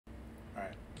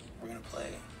We're gonna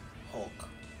play Hulk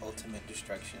Ultimate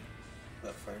Destruction,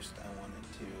 but first I wanted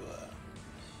to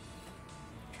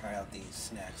try out these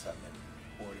snacks I've been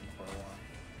hoarding for a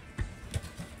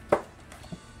while.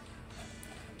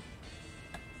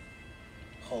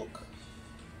 Hulk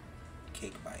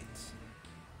Cake Bites.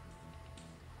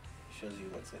 Shows you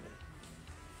what's in it.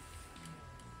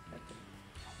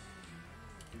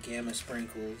 Gamma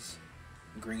sprinkles,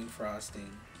 green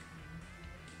frosting,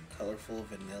 colorful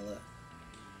vanilla,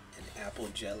 and apple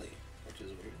jelly, which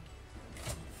is weird.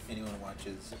 Anyone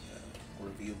watches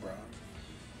Review Bra,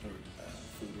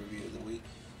 food review of the week,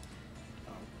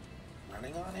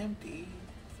 running on empty,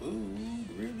 food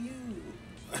review.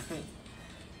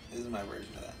 This is my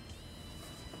version of that.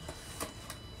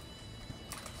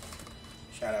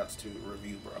 Shout outs to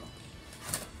Review Bro.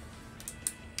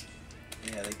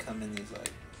 Yeah, they come in these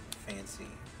like fancy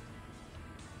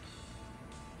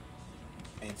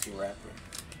wrapper.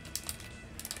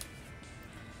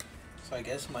 So I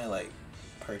guess my like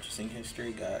purchasing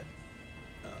history got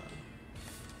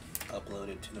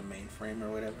uploaded to the mainframe or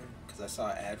whatever, because I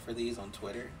saw an ad for these on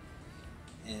Twitter,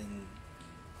 and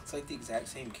it's like the exact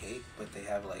same cake, but they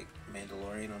have like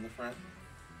Mandalorian on the front,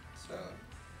 so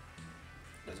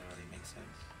it doesn't really make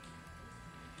sense.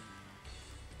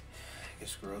 I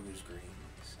guess Grogu's green,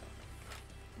 so,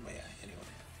 but yeah, anyway.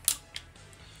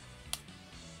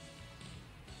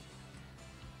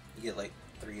 You get like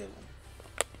 3 of them.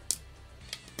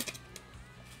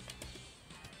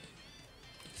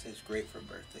 It says great for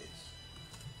birthdays.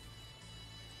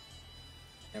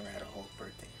 Never had a Hulk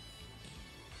birthday.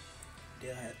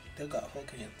 They got Hulk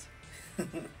hands. I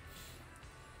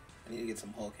need to get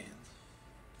some Hulk hands.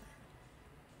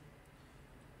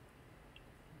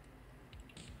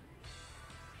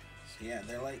 So yeah,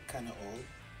 they're like kind of old,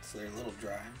 so they're a little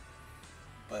dry,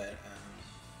 but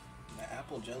the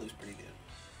apple jelly's pretty good.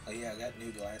 Oh yeah, I got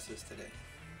new glasses today.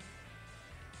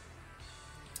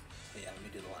 So yeah, let me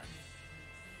do the line.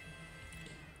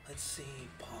 Let's see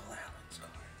Paul Allen's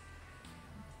card.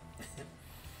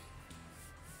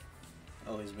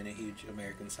 Always been a huge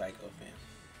American Psycho fan.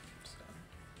 So.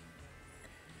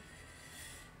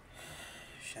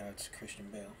 Shout out to Christian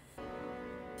Bale.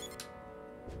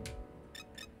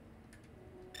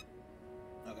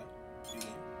 Okay, new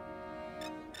game.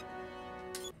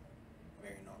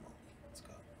 Very normal. Let's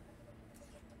go.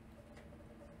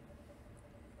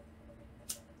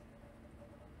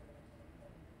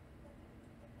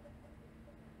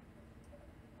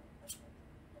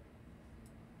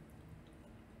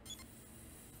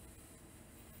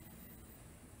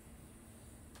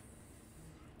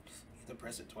 You have to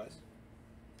press it twice.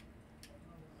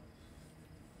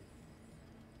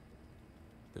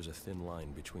 There's a thin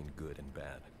line between good and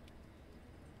bad.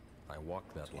 I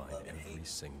walk that line every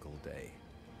single day.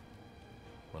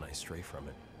 When I stray from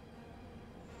it,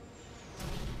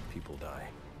 people die.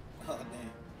 Oh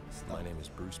damn. My name is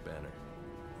Bruce Banner,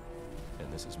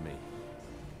 and this is me.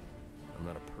 I'm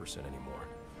not a person anymore.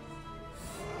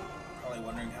 Probably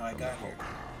wondering how I got here.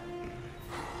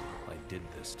 I did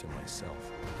this to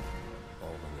myself, all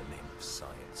in the name of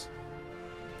science.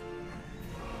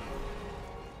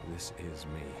 This is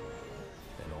me,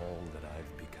 and all that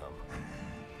I've become.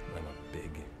 I'm a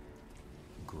big,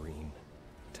 green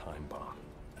time bomb.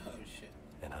 Oh shit.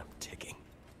 And I'm ticking.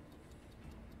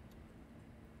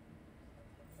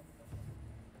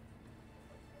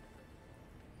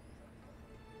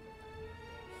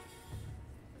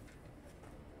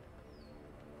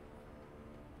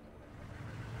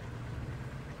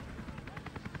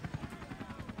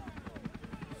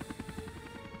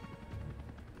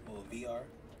 Oh, VR.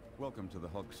 Welcome to the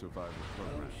Hulk Survival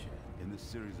Program. In this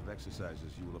series of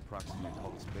exercises, you will approximate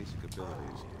Hulk's basic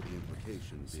abilities, the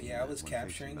implication So being yeah, I was that when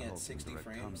capturing facing the at Hulk in 60 direct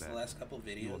frames the combat, last couple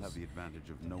videos, you will have the advantage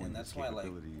of knowing and that's his why like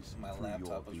capabilities my through laptop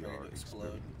your was ready VR to explode.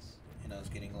 experience. And I was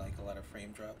getting like a lot of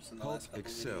frame drops in the Hulk last couple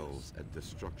excels videos. at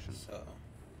destruction. So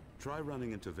Try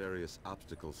running into various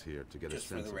obstacles here to get a Just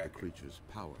for sense the of the record. creature's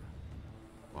power.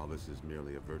 While this is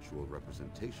merely a virtual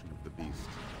representation of the beast,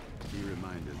 be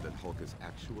reminded that Hulk is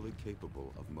actually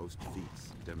capable of most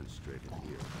feats demonstrated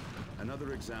here.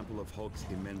 Another example of Hulk's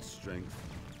immense strength,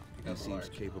 he That's seems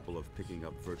large. capable of picking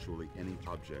up virtually any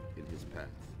object in his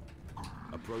path.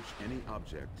 Approach any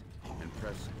object and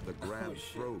press the grab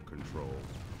shit. throw control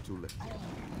to lift it.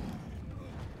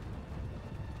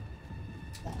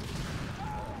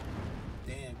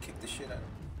 damn, kick the shit out of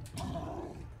him.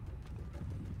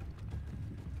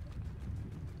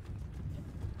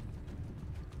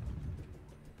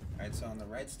 Alright, so on the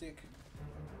right stick,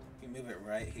 you move it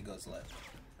right, he goes left.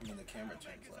 I mean, the camera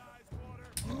turns left.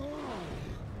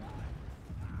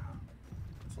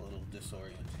 It's a little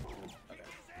disorienting. Okay.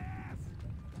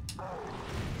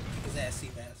 His ass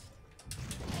Seabass.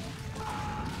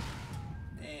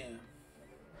 Damn.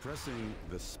 Pressing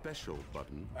the special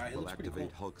button will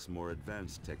activate Hulk's more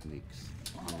advanced techniques,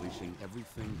 unleashing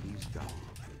everything he's got.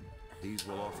 These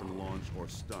will often launch or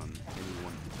stun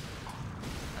anyone.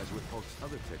 As with Hulk's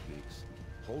other techniques,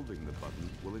 holding the button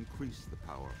will increase the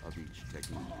power of each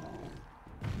technique.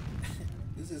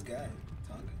 Who's this guy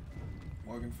talking?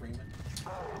 Morgan Freeman?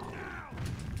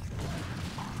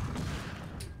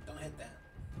 Don't hit that.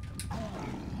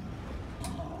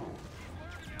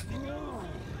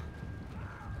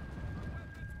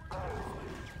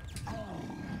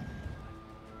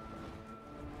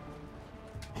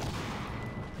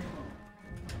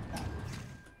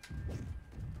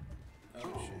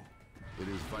 It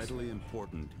is vitally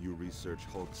important you research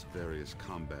Hulk's various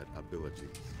combat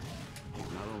abilities.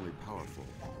 He's not only powerful,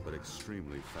 but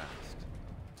extremely fast.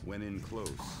 When in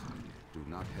close, do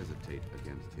not hesitate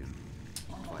against him.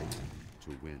 Fight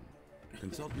to win.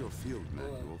 Consult your field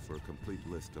manual for a complete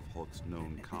list of Hulk's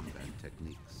known combat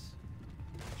techniques.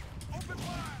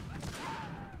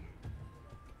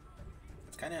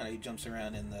 It's kind of how he jumps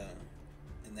around in the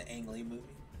Ang Lee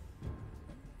movie.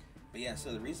 But yeah,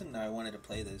 so the reason I wanted to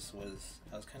play this was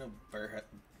I was kind of butthurt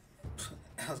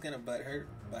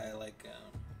by like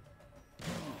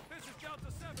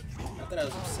not that I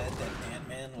was upset that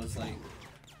Ant-Man was like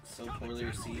so poorly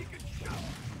received.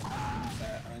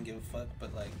 I don't give a fuck,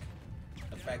 but like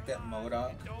the fact that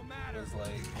MODOK was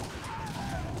like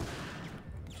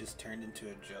just turned into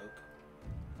a joke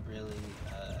really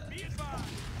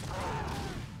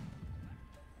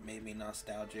made me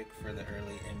nostalgic for the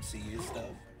early MCU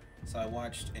stuff. So I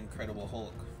watched Incredible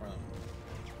Hulk from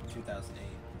 2008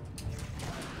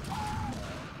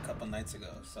 a couple nights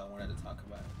ago, so I wanted to talk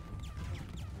about it.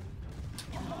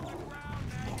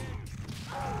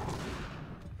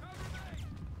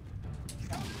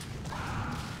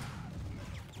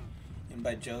 And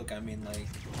by joke, I mean like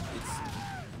it's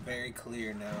very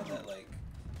clear now that like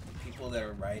people that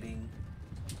are writing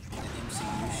the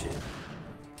MCU shit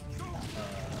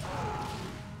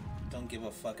don't give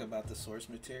a fuck about the source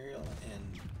material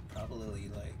and probably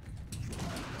like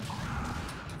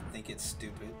think it's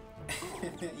stupid.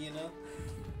 You know,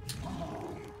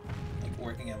 like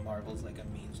working at Marvel's like a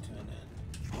means to an end.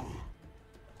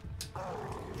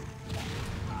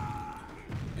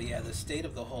 But yeah, the state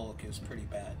of the Hulk is pretty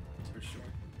bad for sure.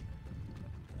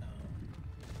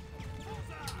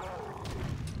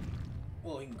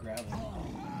 Well, he can grab him.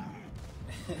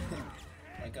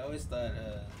 Like I always thought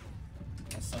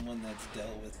as someone that's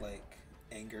dealt with like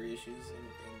anger issues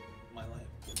in my life,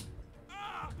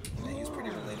 that he's pretty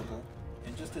relatable.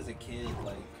 And just as a kid,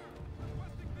 like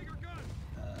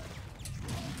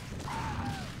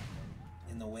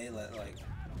in the way that like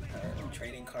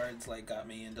trading cards like got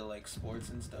me into like sports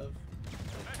and stuff,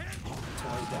 like,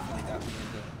 toys definitely got me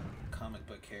into comic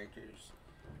book characters.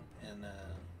 And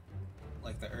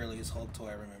like the earliest Hulk toy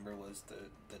I remember was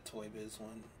the Toy Biz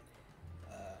one.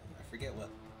 I forget what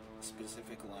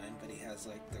specific line, but he has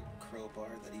like the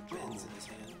crowbar that he bends in his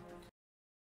hand.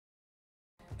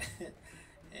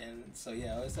 And so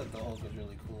yeah, I always thought the Hulk was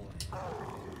really cool.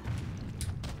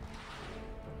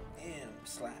 Damn,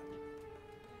 slap.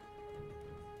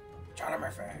 Johnny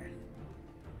Murphy.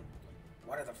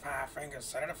 What are the 5 fingers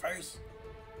set in the face?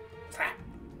 Slap.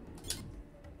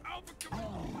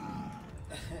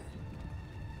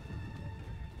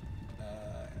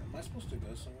 Am I supposed to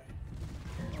go somewhere?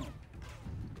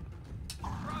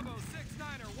 Bravo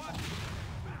 6-9er, what?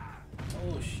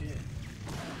 Oh shit.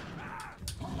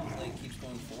 The leg keeps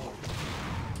going forward.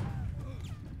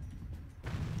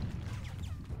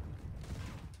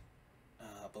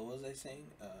 But what was I saying?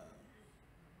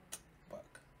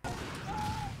 Fuck.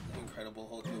 The Incredible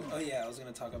Hulk movie. Oh yeah, I was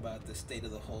gonna talk about the state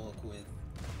of the Hulk with...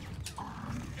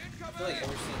 I feel like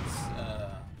ever since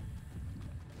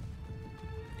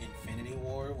Infinity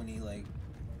War, when he like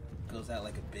goes out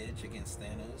like a bitch against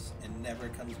Thanos and never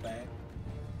comes back.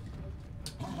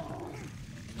 And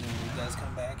then when he does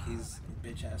come back, he's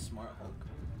bitch ass smart Hulk.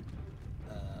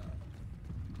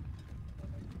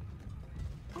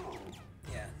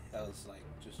 Yeah, that was like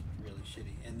just really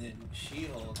shitty. And then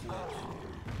She-Hulk, which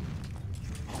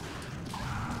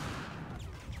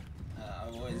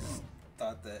I've always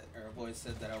thought that, or I've always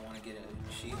said that I want to get a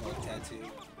She-Hulk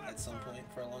tattoo at some point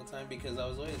for a long time, because I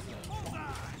was always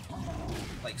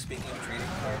like, speaking of trading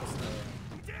cards,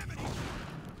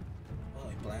 oh,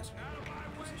 he blasted me.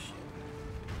 Piece of shit.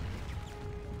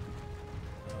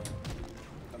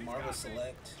 The Marvel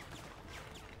Select,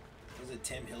 was it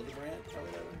Tim Hildebrandt or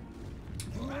whatever?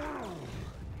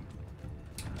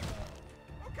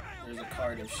 There's a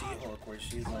card of She-Hulk where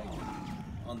she's like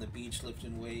on the beach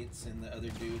lifting weights, and the other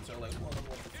dudes are like, "Whoa,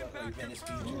 what the fuck?" Like Venice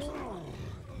Beach or something.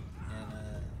 And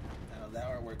I don't know, that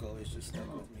artwork always just stuck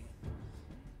with me.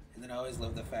 And then I always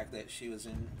loved the fact that she was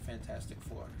in Fantastic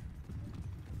Four.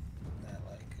 That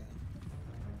like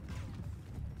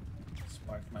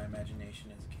sparked my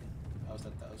imagination as a kid. I always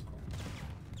thought that was cool.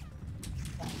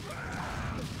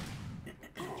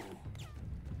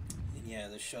 And yeah,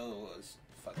 the show was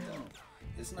fucked up.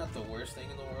 It's not the worst thing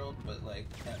in the world, but like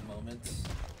at moments,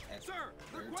 Sir,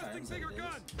 there are requesting times that bigger it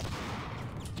gun. is.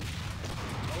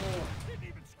 Oh,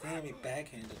 damn, he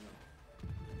backhanded me.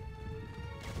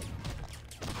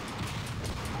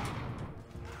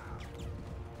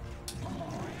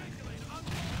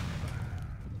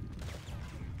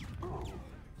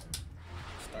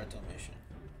 Start the mission.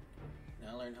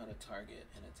 Now learn how to target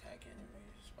and attack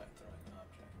enemies by throwing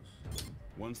objects.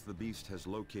 Once the beast has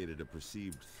located a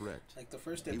perceived threat, Like the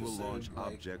first he episode, will launch like,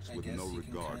 objects I with guess no you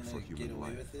can regard kinda for get human away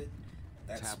life. with it.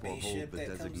 That Tap or hold spaceship the that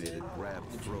comes designated in, grab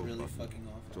which throw really button fucking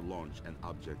awful. to launch an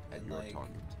object at And, your like,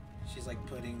 target. She's like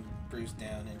putting Bruce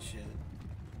down and shit.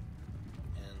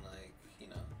 And like, you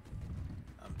know,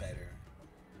 I'm better.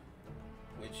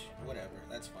 Which, whatever,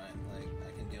 that's fine. Like,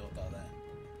 I can deal with all that.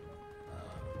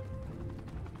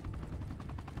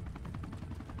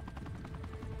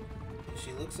 And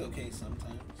she looks okay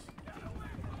sometimes.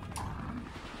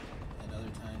 And other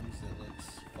times it looks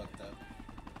fucked up.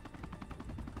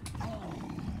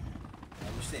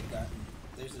 I wish they'd gotten.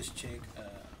 There's this chick,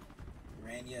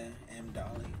 Rania M.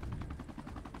 Dolly.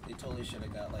 They totally should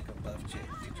have got like a buff chick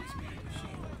to just be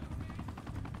She-Hulk.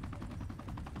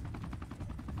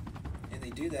 And they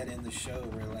do that in the show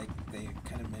where like they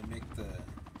kind of mimic the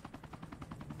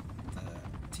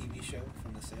TV show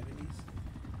from the 70s.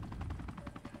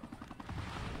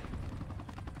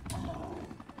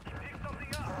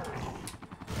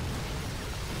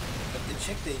 But the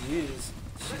chick they use,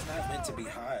 she's not meant to be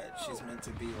hot. She's meant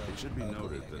to be like It should be ugly,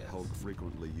 noted I that guess. Hulk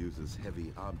frequently uses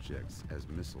heavy objects as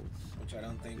missiles. Which I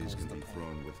don't think These was can the be point.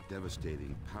 thrown with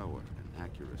devastating power and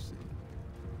accuracy.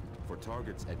 For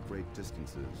targets at great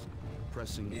distances,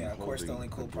 pressing Yeah, and of course the holding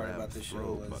only cool part grab about the show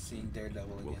throw was button seeing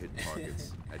Daredevil will again. hit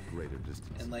targets at greater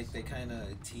distances. And like they kind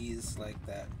of tease like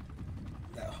that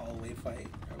hallway fight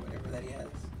or whatever that he has.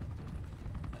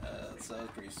 So that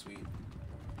was pretty sweet.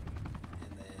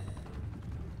 And then,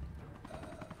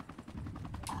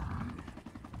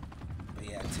 but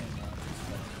yeah, Tim Roth is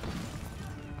funny.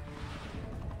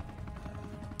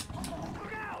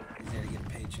 He's there to get a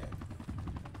paycheck.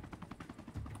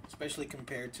 Especially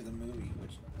compared to the movie,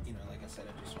 which, you know, like I said,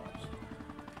 I just watched.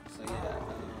 So yeah,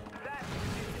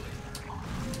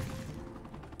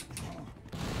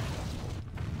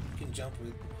 you can jump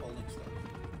with holding stuff.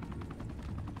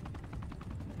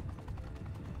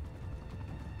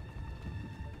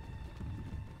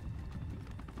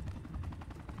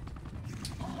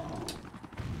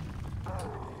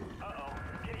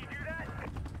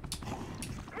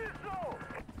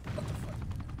 What the fuck?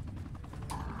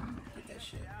 Get that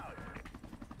shit.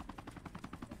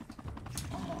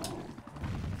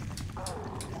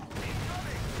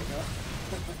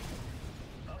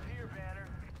 Up here, Banner.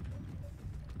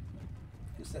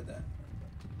 Who said that?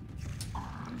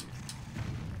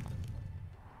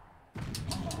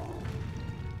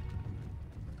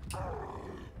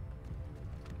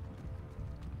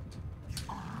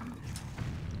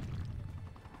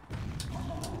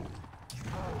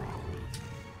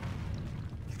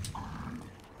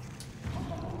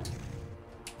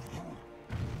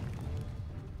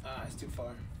 Ah, it's too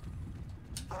far.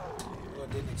 Oh,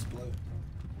 it didn't explode.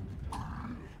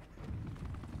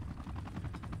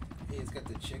 Hey, it's got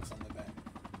the chicks on the back.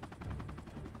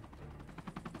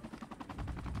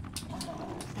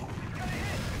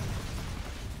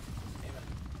 Damn it.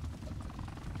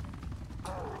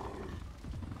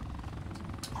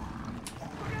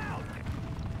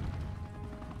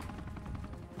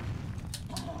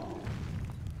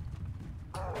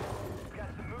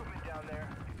 Got some movement down there.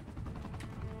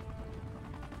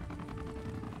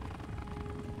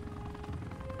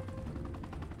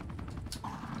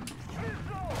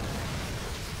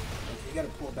 You gotta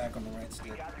pull back on the right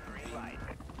stick. Got the green light.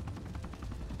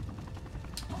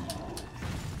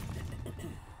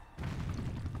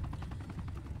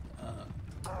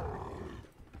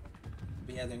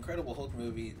 But yeah, the Incredible Hulk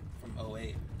movie from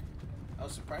 '08. I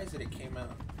was surprised that it came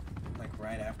out like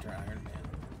right after Iron Man,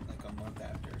 like a month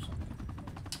after or something.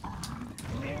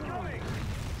 Incoming!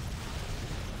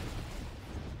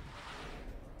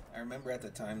 I remember at the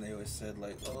time they always said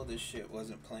like, "Oh, this shit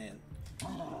wasn't planned."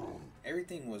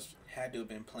 Everything had to have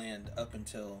been planned up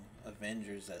until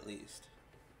Avengers at least.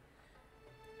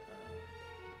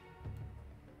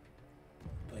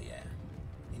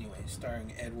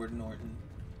 starring Edward Norton,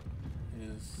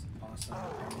 who's awesome. I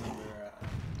remember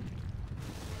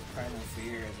Primal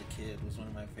Fear as a kid was one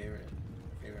of my favorite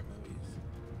movies.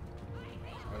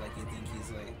 Where like you think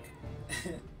he's like,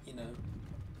 you know,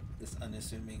 this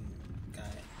unassuming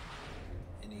guy,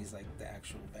 and he's like the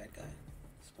actual bad guy.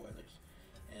 Spoilers.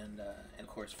 And of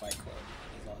course Fight Club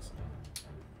is awesome.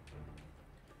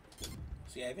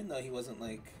 So yeah, even though he wasn't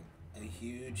like a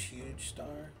huge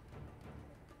star,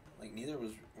 like neither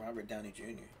was Robert Downey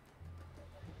Jr.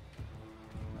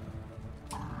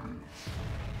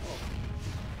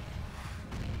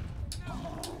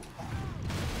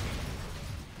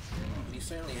 He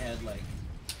certainly had like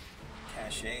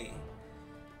cachet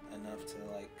enough to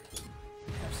like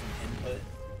have some input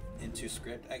into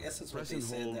script. I guess that's what Press they and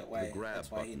said hold that's the why grab he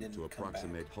button didn't to come back.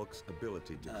 approximate Hulk's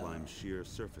ability to climb sheer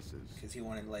surfaces. Because he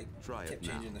wanted like Try it kept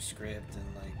now. changing the script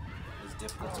and like it was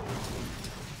difficult to work with.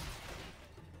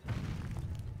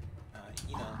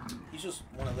 You know, he's just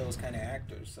one of those kind of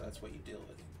actors, so that's what you deal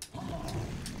with.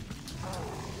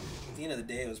 At the end of the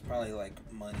day, it was probably like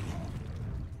money.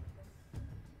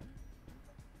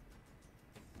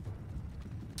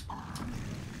 I'm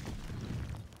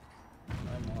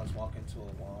always walking to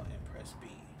a wall and press B.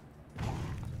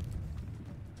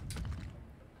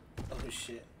 Oh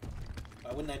shit.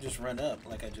 Why wouldn't I just run up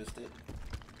like I just did?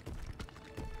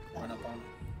 Run up on him.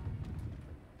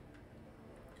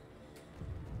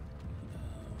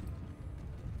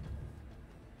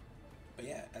 But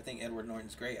yeah, I think Edward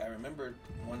Norton's great. I remember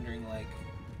wondering like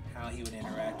how he would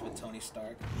interact with Tony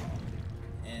Stark,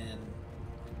 and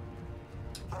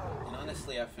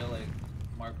honestly, I feel like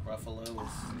Mark Ruffalo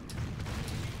was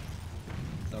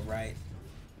the right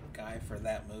guy for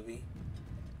that movie.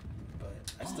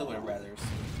 But I still would have rather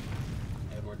seen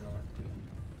Edward Norton do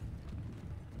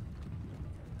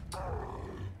it.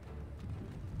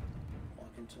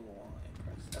 Walk into a wall and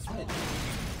press. That's what I did.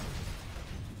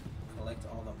 Collect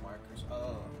all the markers.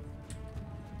 Oh.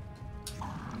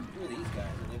 Who are these guys?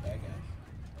 Are they bad guys?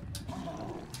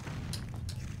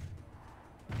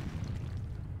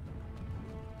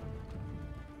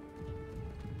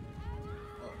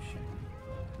 Oh shit.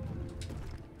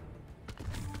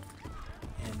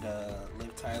 And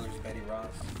Liv Tyler's Betty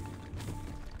Ross.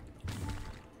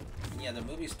 Yeah, the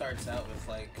movie starts out with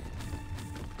like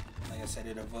I said,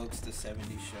 it evokes the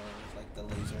 70s show with like the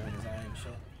laser in his eye and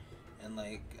shit. And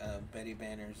like Betty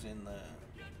Banner's in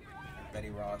Betty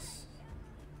Ross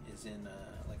is in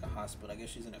like a hospital. I guess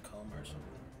she's in a coma or something.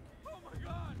 Oh my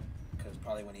god! Because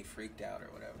probably when he freaked out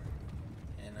or whatever.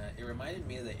 And it reminded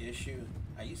me of the issue.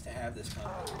 I used to have this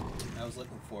comic. I was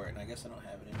looking for it, and I guess I don't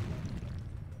have it anymore.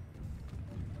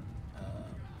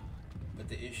 But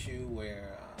the issue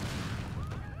where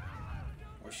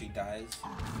she dies,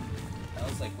 that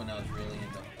was like when I was really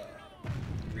into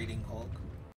reading Hulk.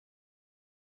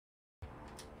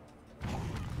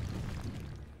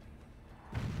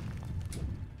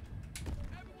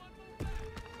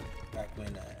 Back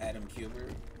when Adam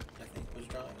Kubert, I think, was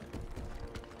drawing it.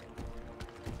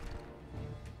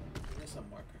 There's some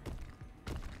marker.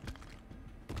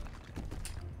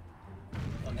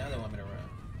 Oh, now they want me to run.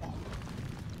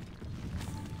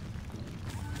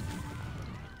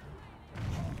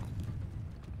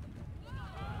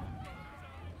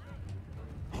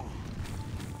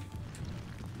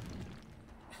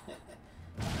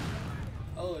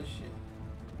 Oh shit.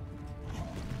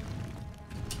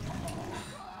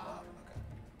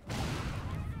 You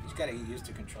just gotta get used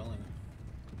to controlling it.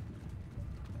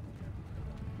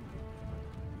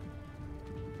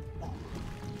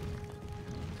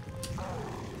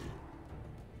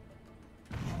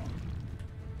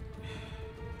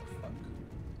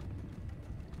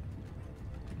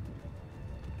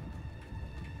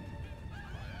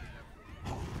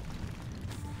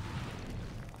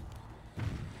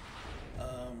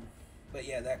 But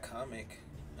yeah, that comic,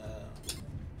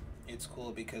 it's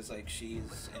cool because like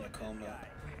she's in a coma,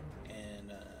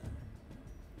 and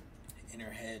in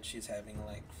her head she's having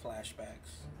like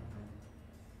flashbacks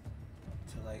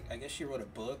to like, I guess she wrote a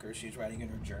book or she's writing in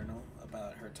her journal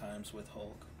about her times with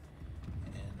Hulk,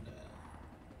 and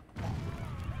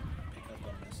pick up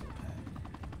on this impact.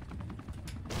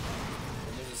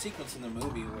 And there's a sequence in the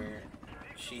movie where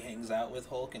she hangs out with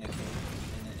Hulk in a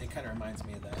cave, and it kind of reminds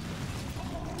me of that.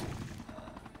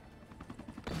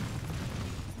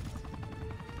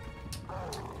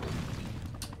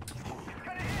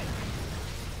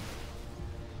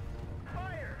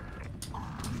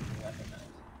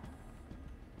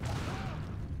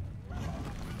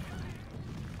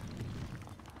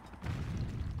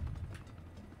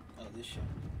 This shit.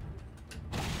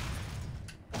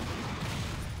 He's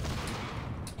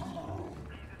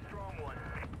a strong one.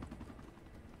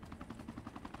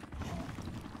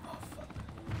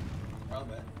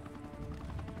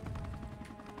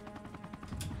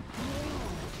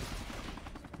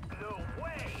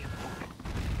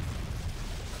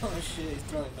 Oh shit, he's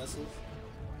throwing missiles.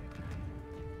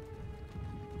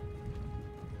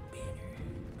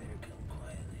 Better come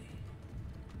quietly.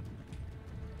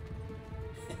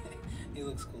 He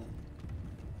looks cool.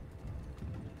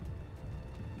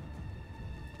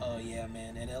 Oh yeah,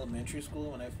 man. In elementary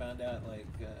school, when I found out like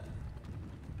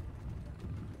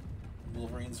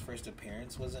Wolverine's first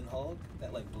appearance was in Hulk,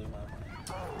 that like blew my mind.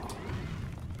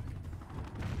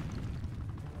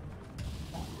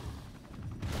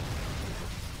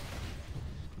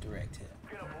 Direct hit.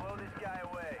 Gonna blow this guy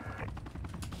away.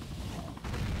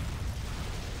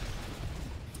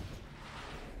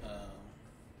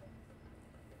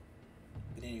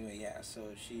 But anyway, yeah. So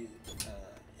she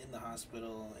in the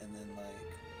hospital, and then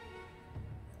like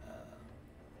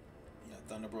you know,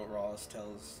 Thunderbolt Ross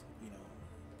tells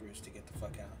Bruce to get the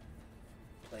fuck out.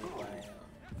 Played by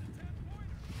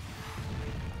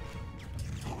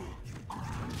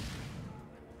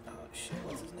oh shit,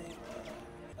 what's his name?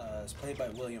 It's played by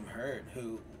William Hurt,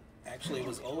 who actually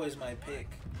was always my pick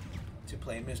to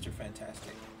play Mr.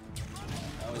 Fantastic.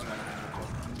 I always wanted him to play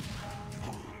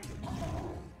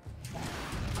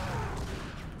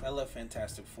that. I love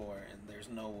Fantastic Four, and there's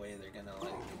no way they're gonna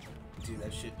like do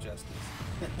that shit justice.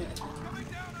 Coming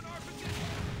down on our position.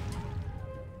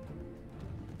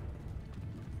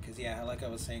 Cause yeah, like I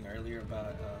was saying earlier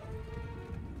about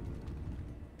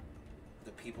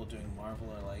the people doing Marvel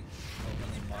are like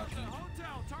openly mocking.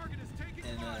 Hotel target is taking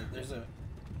And fire. there's a,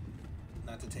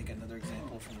 not to take another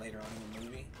example from later on in the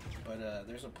movie, but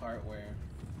there's a part where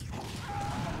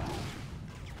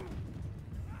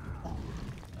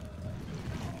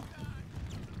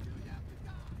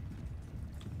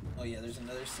oh yeah, there's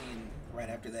another scene right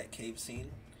after that cave scene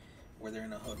where they're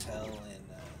in a hotel, and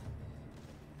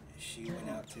she went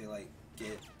out to like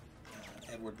get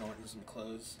Edward Norton some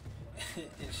clothes,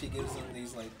 and she gives him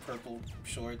these like purple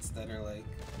shorts that are like,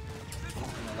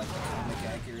 like the comic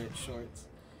accurate shorts,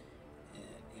 and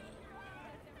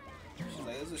she's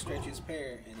like, "This is the stretchiest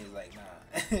pair," and he's like,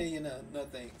 "Nah, no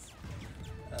thanks."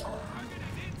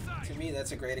 To me,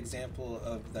 that's a great example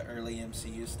of the early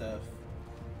MCU stuff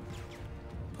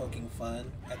poking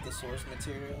fun at the source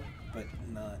material, but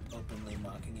not openly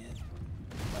mocking it,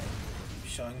 like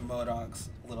showing MODOK's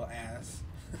little ass.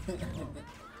 So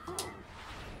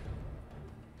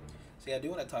yeah, I do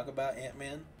want to talk about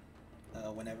Ant-Man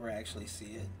whenever I actually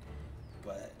see it,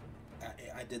 but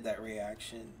I did that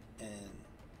reaction, and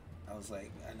I was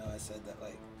like, I know I said that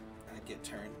like I'd get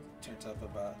turned up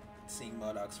about seeing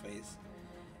MODOK's face,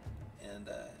 and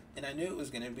I knew it was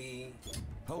gonna be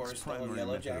Hulk's Forrest or primary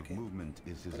Yellow method Jacket, of movement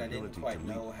is his but I didn't ability quite to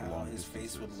know leap how long his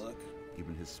face would distances. look.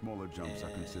 Even his smaller jumps are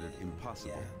considered And,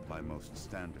 impossible yeah. by most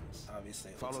standards.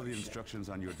 Obviously, it looks Follow like the shit. instructions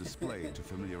on your display to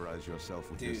familiarize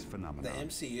yourself with this Dude, phenomenon. the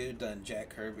MCU done Jack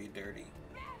Kirby dirty.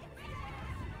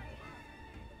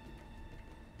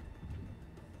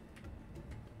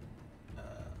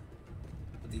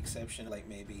 With the exception of like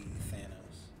maybe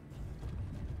Thanos.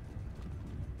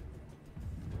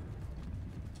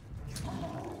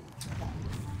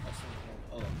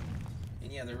 Oh,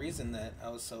 and yeah, the reason that I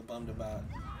was so bummed about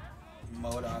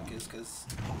MODOK is because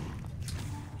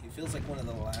he feels like one of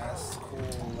the last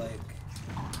cool like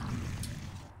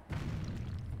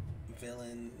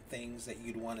villain things that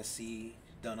you'd want to see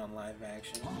done on live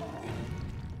action. You know?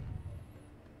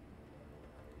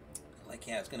 Like,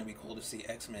 yeah, it's gonna be cool to see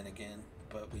X-Men again,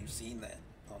 but we've seen that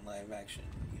on live action,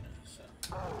 you know. So,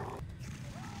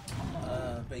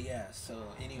 but yeah. So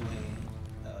anyway,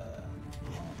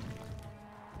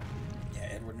 yeah,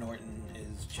 Edward Norton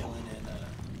is chilling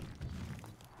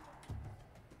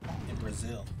in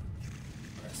Brazil.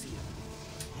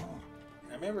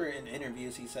 I remember in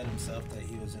interviews he said himself that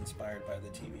he was inspired by the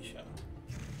TV show.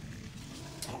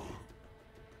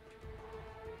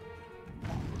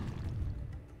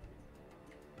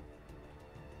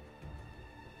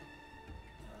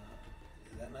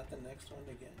 Is that not the next one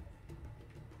again?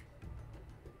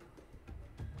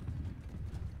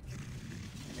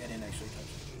 Maybe I didn't actually touch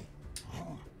it.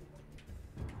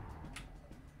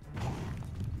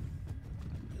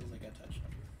 Feels like I touched it.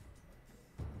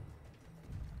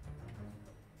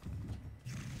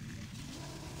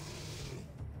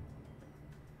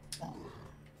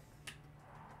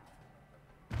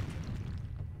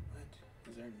 What?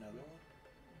 Is there another one?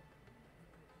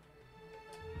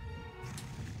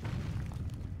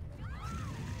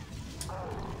 Am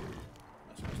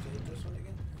I supposed to hit this one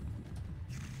again?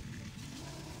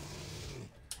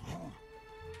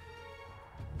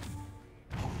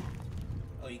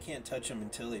 Oh, you can't touch them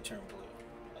until they turn blue.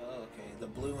 Oh, okay. The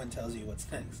blue one tells you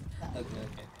what's next. Okay.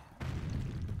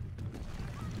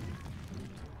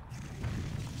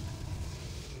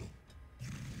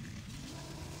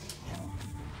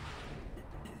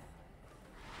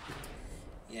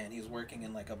 Yeah, and he's working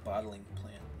in like a bottling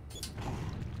plant,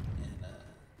 and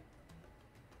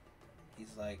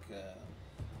he's like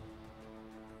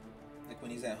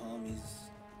when he's at home, he's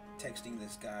texting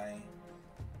this guy,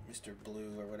 Mr.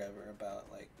 Blue or whatever, about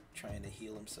like trying to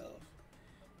heal himself.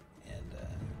 And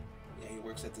yeah, he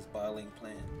works at this bottling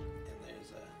plant, and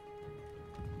there's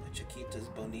a Chiquitas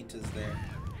Bonitas there,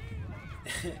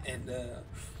 and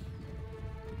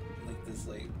like this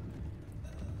like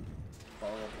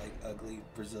bald like ugly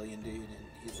Brazilian dude, and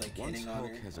he's like hitting on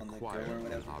her has on the acquired girl or an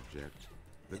whatever. object,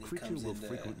 the And he creature comes will in to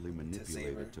frequently manipulate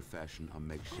save her. it to fashion a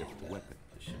makeshift And, weapon,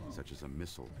 oh shit. such as a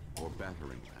missile or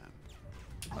battering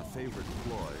ram. A favorite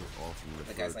ploy, often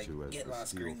The guy's referred like, to as "Get the lost,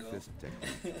 steel gringo." fist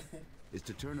technique, is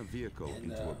to turn a vehicle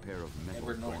And, into a pair of metal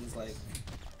Edward Norton's gauntlets.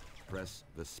 like, Press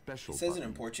the special he says it button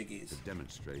in Portuguese, to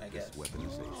demonstrate I this guess.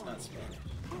 weaponization. It's not Spanish.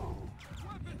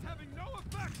 Weapons having no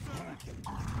effect, sir.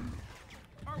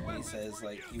 Our And he weapons says were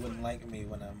like, useless. you wouldn't like me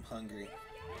when I'm hungry,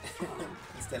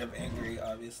 instead of angry,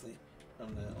 obviously,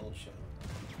 from the old show.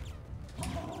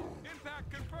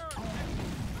 Impact confirmed.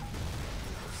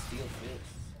 Steel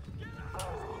fists.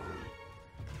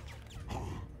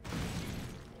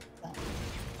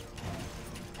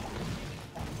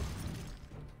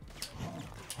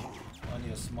 On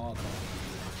your small car.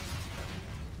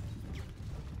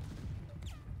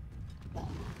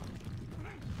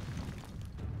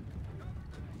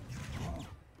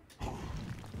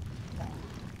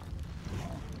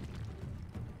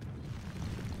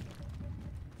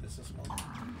 This is small.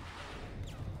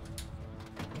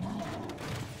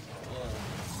 Whoa.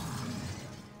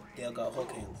 Dale got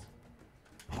Hulk hands.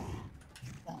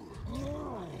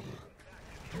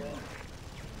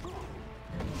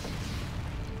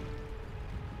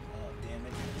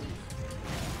 Damage.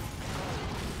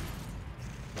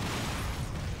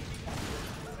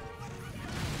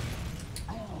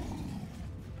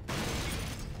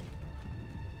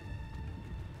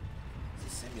 It's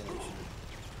a simulation.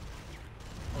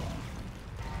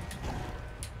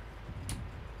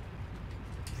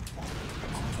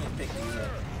 You can't pick these up.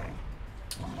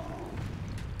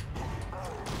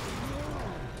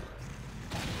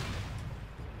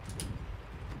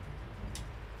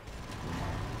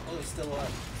 Oh, he's still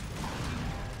alive.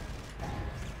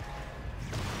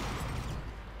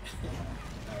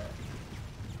 Alright.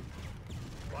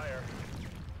 Fire.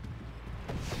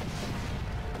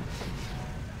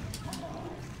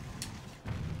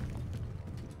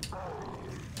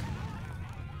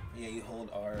 Yeah, you hold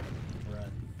R to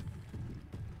run.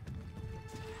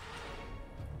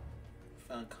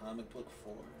 Found comic book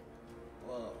 4.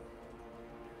 Whoa.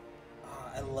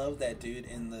 Ah, I love that dude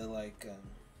in the like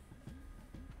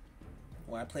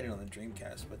well, I played it on the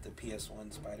Dreamcast, but the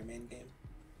PS1 Spider-Man game.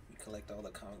 You collect all the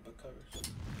comic book covers.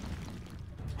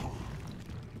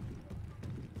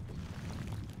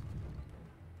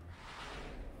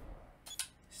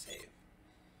 Save.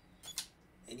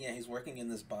 And yeah, he's working in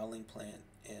this bottling plant,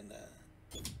 and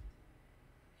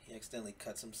he accidentally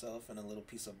cuts himself, and a little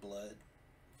piece of blood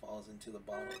falls into the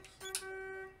bottles.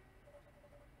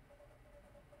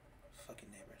 Fucking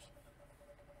neighbors.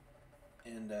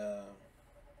 And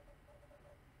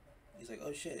he's like,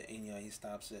 oh shit, and you know, he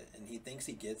stops it, and he thinks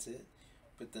he gets it,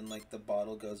 but then like the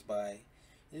bottle goes by,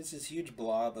 and it's this huge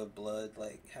blob of blood.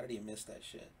 Like, how did he miss that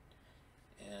shit?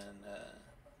 And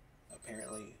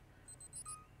apparently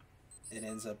it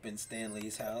ends up in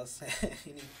Stanley's house, and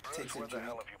he takes a Where the drink,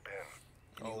 hell have you been?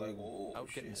 and he's like, oh out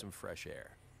getting shit. some fresh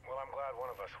air. Well, I'm glad one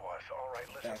of us was. All right,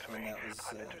 listen Back to when me. that was,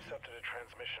 I've intercepted a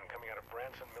transmission coming out of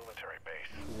Branson Military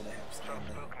Base. Cool to have Some Stanley.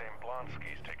 spook named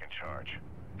Blonsky's taking charge.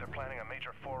 They're planning a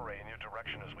major foray in your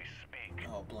direction as we speak.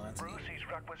 Oh, Blonsky. Bruce, he's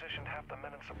requisitioned half the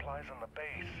men and supplies on the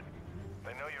base.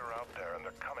 They know you're out there and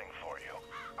they're coming for you.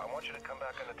 I want you to come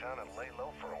back into town and lay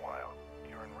low for a while.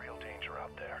 You're in real danger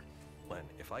out there. Len,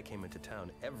 if I came into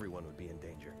town, everyone would be in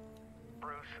danger.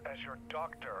 Bruce, as your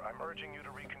doctor, I'm urging you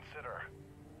to reconsider.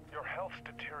 Your health's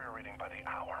deteriorating by the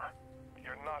hour.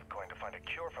 You're not going to find a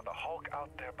cure for the Hulk out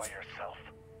there by yourself.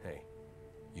 Hey,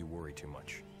 you worry too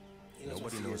much. He doesn't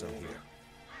Nobody see knows it I'm over. here.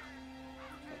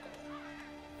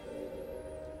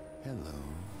 Hello,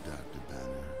 Dr.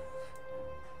 Banner.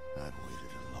 I've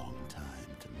waited a long time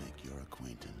to make your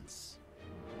acquaintance.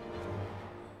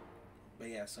 But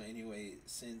yeah, so anyway,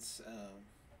 since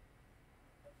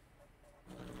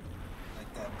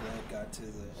like that blood got to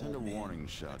the Send a old man, warning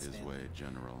shot that's his Stanley. way,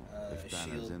 General. If Banner's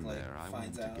S.H.I.E.L.D., in like, there, I want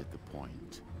finds to out. get the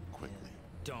point quickly.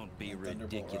 Don't be And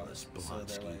Thunderbolt ridiculous, rocks, so they're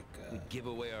Blonsky. like, We give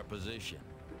away our position.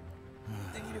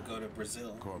 They need to go to Brazil.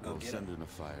 Go Corporal, get send him. in a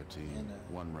fire team. And,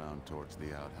 one round towards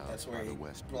the outhouse That's by where the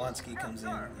west. Blonsky comes in,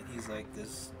 and he's like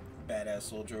this badass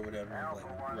soldier or whatever, Alpha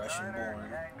like 1 Russian Thunder,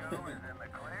 born. Tango is in the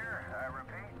clear. I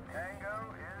repeat,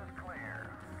 Tango is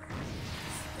clear.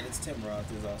 And it's Tim Roth,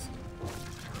 who's awesome.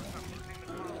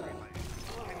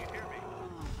 Can you hear me?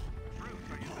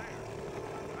 Bruce, are you there?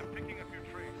 I'm picking up your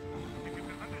trace. If you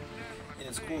can understand what And I'm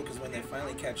it's saying, cool because when they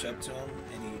finally catch up to him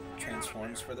and he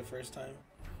transforms for the first time,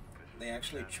 they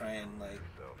actually try and like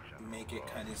make it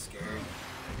kind of scary.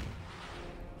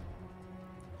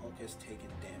 Hulk has taken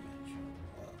damage.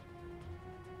 Wow.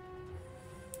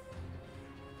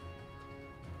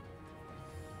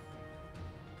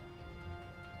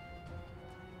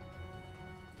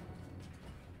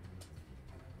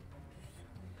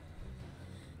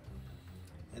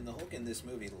 And the Hulk in this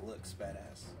movie looks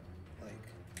badass. Like,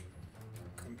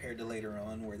 compared to later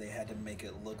on where they had to make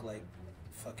it look like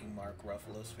fucking Mark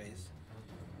Ruffalo's face.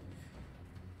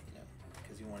 You know,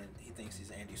 because he thinks he's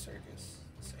Andy Serkis,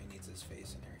 so he needs his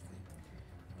face and everything.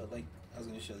 But like, I was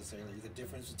gonna show this earlier, the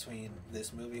difference between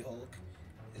this movie Hulk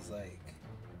is like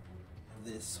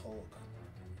this Hulk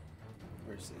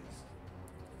versus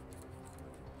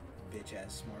bitch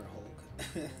ass Smart Hulk.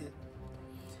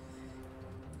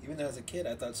 Even though as a kid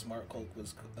I thought Smart Hulk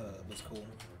was cool.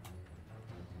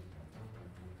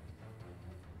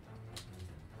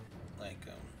 Like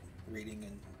reading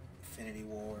Infinity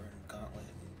War and Gauntlet.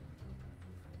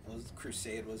 And was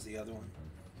Crusade was the other one.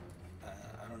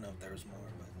 I don't know if there was more,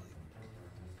 but like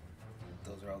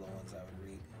those are all the ones I would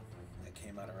read that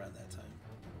came out around that time.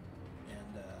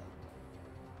 And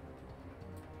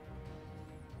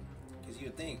because you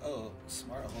would think, oh,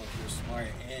 Smart Hulk, you're smart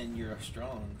and you're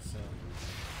strong, so.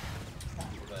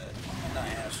 But I'm not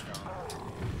as strong.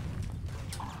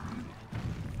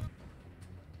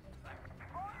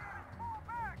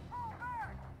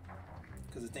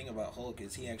 Because the thing about Hulk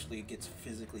is he actually gets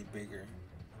physically bigger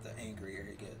the angrier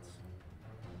he gets.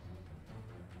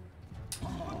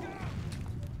 What do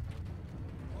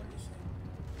you say?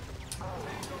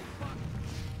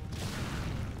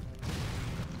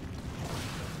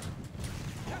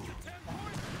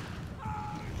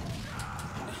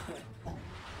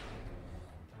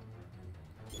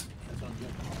 That's what I'm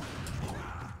doing.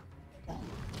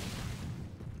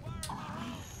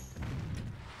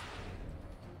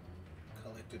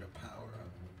 Collected a power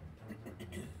up.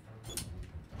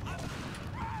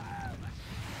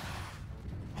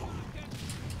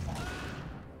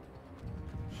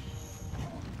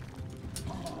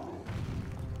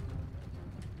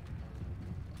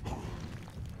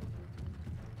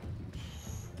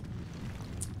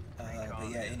 But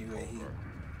yeah, anyway,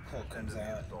 Hulk comes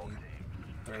out and he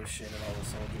throws shit at all the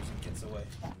soldiers and gets away.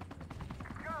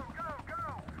 Go, go, go!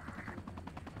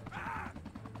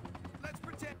 Let's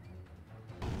pretend.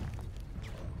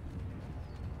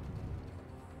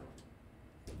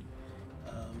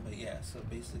 But yeah, so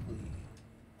basically,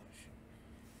 oh shit.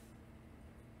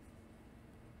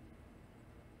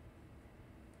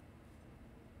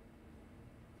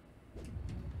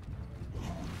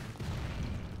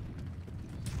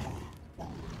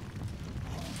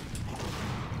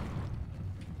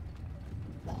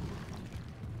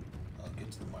 I'll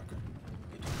get to the marker.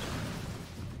 Get to the marker.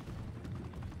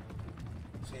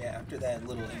 So yeah, after that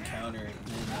little encounter,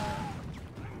 then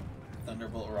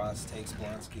Thunderbolt Ross takes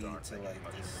Blonsky to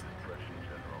like this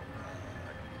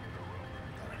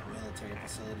military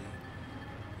facility,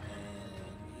 and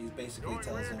he basically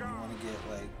tells him you want to get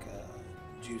like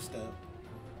juiced up,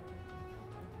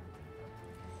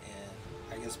 and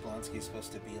I guess Blonsky's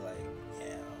supposed to be like,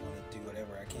 yeah, I want to do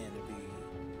whatever I can to be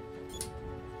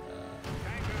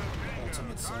the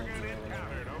ultimate soldier or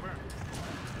whatever.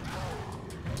 Oh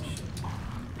shit.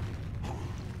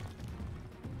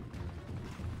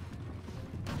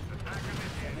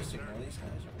 Should I just ignore these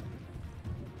guys or what?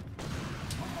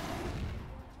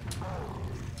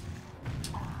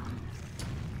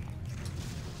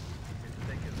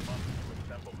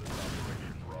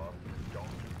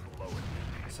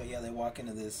 So yeah, they walk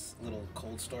into this little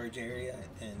cold storage area,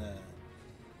 and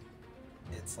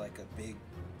it's like a big,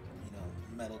 you know,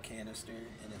 metal canister,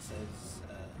 and it says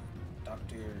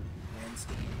Dr.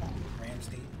 Ramstein,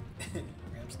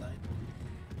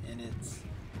 and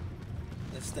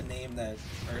it's the name that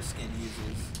Erskine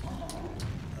uses.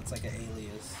 That's like an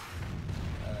alias.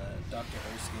 Dr.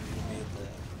 Erskine, who made the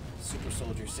super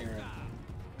soldier serum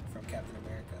from Captain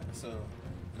America. So,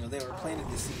 you know, they were planting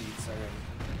the seeds already,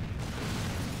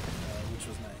 which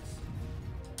was nice.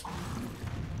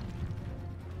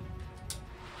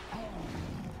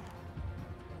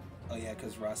 Oh yeah,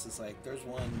 because Ross is like, there's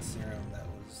one serum that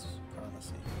was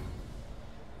promising.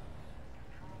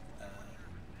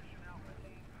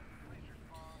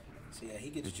 So yeah, he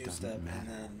gets It juiced doesn't up, matter. and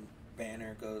then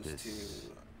Banner goes This to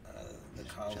the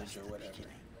college or whatever.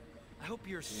 I hope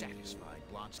you're satisfied,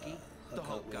 Blonsky. The hook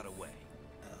Hulk up got with, away.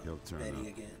 He'll turn Betty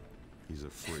up. again. He's a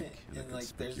freak and, And a like,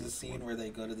 there's a conspicuous scene one. where they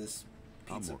go to this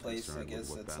I'm pizza more place, I concerned guess, with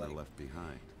what that's Banner like left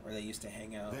behind. where they used to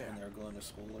hang out There. when they were going to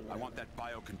school or whatever. I want that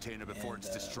bio container before And,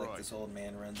 it's destroyed. like, this old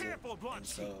man runs it. Careful, And Blonsky.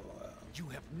 so, You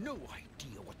have no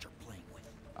idea what you're playing with.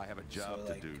 I have a job So,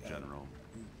 to like, do, General.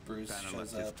 Bruce Banner shows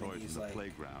left his up and toys he's in the like,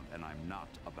 playground, and I'm not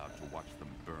about to watch them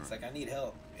burn. it's like, I need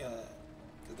help.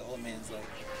 Cause the old man's like,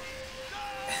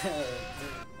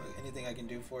 anything I can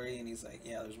do for you? And he's like,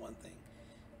 yeah, there's one thing.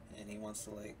 And he wants to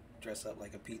like dress up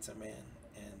like a pizza man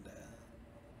and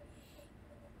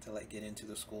to like get into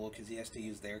the school because he has to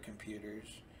use their computers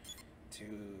to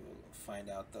find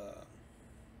out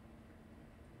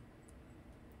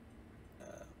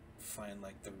find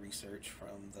like the research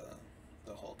from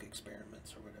the Hulk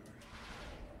experiments or whatever.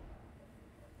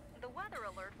 The weather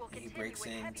alert will He continue breaks with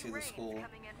heavy into the rains school.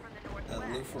 coming in from the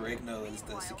northwest. Lou Ferrigno is the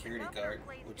Meanwhile, security the governor guard,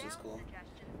 plays which is down cool.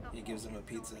 suggestions the He gives him a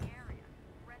Hulk is pizza. still in the area.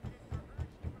 Residents are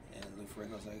urged to And Lou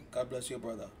Ferrigno's like, God bless you,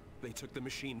 brother. They took the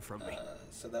machine from me.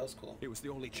 So that was cool. It was the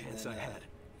only And chance then, I had.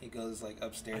 He goes like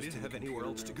upstairs I to didn't the have anywhere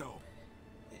else computer to room,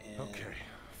 go. and, Okay,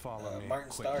 follow me. Martin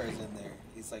quick. Starr is in there.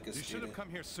 He's like a You should student. have come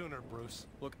here sooner, Bruce.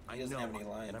 Look, I He doesn't know, have any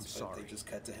lines, and I'm but sorry. they just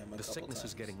cut to him a The couple sickness times.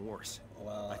 is getting worse.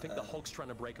 While, I think the Hulk's trying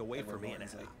to break away from me, and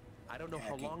everyone's, like, I don't know how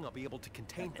hacking- long I'll be able to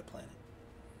contain hack the it. planet.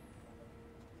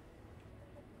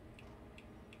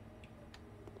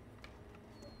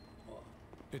 Well,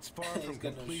 It's far He's from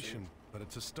got no completion, shirt. but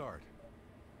it's a start.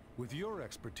 With your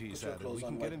expertise Put your added, clothes we on,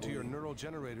 can get white into your boy. neural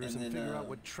generators And and then, figure out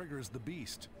what triggers the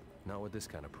beast. Not with this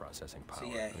kind of processing power.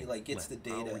 yeah, he, like, gets Len, the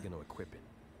How are data. we going to equip it?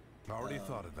 I already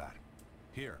thought of that.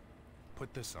 Here,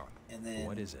 put this on. and then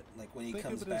What is it? like when he Think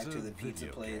comes of it back as to a the pizza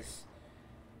video place,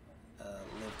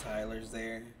 Liv Tyler's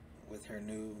there with her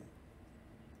new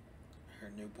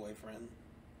boyfriend.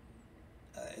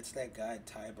 It's that guy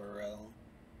Ty Burrell.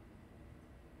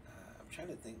 I'm trying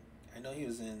to think. I know he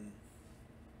was in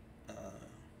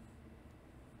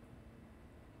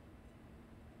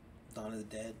Dawn of the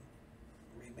Dead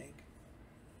remake,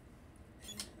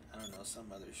 and I don't know,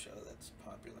 some other show that's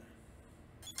popular.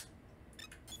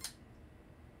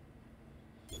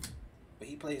 But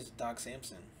he plays Doc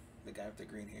Samson, the guy with the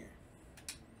green hair.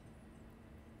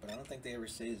 But I don't think they ever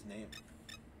say his name.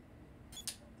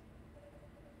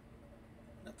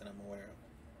 Not that I'm aware of.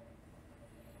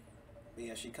 But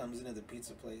yeah, she comes into the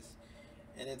pizza place,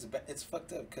 and it's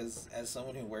fucked up because as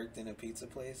someone who worked in a pizza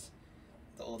place,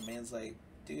 the old man's like,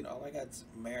 dude, all I got's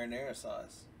marinara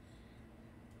sauce.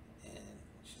 And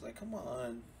she's like, come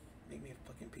on, make me a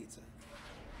fucking pizza.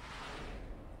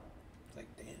 It's like,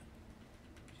 damn.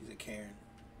 She's a Karen.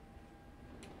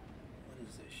 What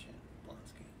is this shit?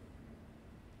 Blonsky.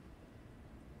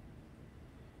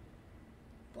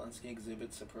 Blonsky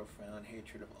exhibits a profound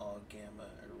hatred of all gamma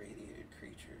irradiated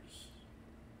creatures.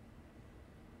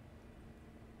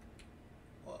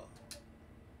 Well,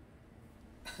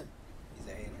 he's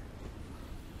a hater.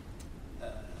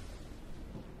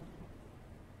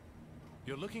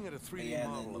 You're looking at a 3D Yeah,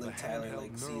 and model then of a Liv Tyler handheld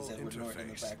like neural sees Edward Norton in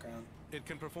the interface. background, It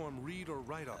can perform read or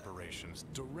write operations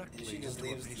and directly she just into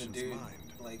a leaves the patient's dude mind.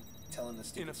 like telling the In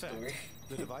stupid effect, story.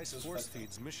 the device Just force fucked up.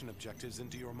 feeds mission objectives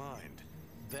into your mind,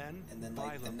 then And then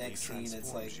like the violently next scene, it's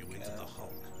transforms like you into the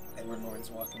Hulk. Edward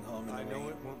Norton's walking home in the I know rain,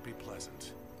 it won't be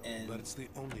pleasant, and but it's the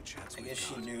only chance I we've guess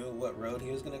she got. knew what road he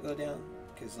was gonna go down,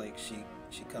 cause like she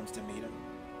comes to meet him.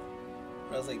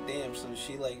 But I was like, damn. So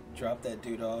she like dropped that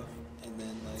dude off, and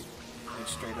then like went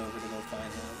straight over to go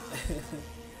find him.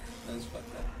 That was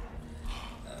fucked up.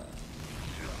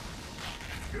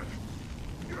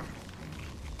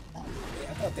 Yeah,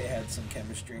 I thought they had some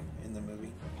chemistry in the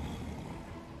movie.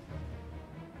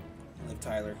 Liv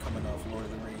Tyler coming off Lord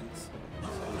of the Rings, so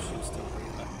she was still pretty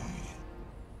hot.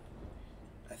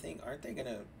 I think, aren't they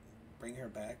gonna bring her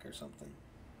back or something?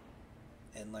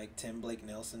 And like Tim Blake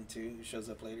Nelson too, who shows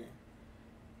up later.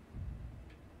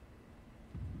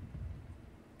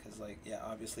 Cause like, yeah,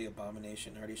 obviously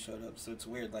Abomination already showed up, so it's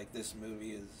weird. Like this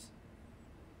movie is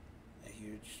a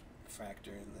huge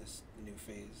factor in this new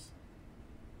phase.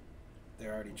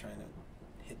 They're already trying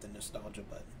to hit the nostalgia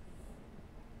button.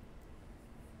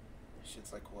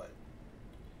 Shit's like what?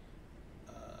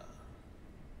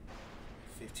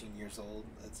 15 years old.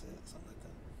 That's it, something like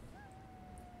that.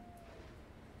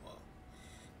 Well,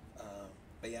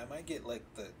 but yeah, I might get like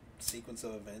the sequence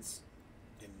of events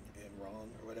in wrong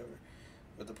or whatever.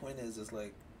 But the point is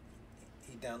like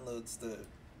he downloads the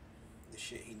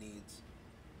shit he needs.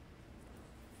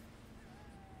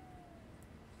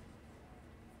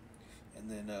 And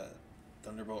then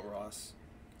Thunderbolt Ross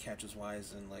catches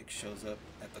Wise and like shows up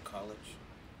at the college.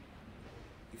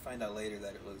 You find out later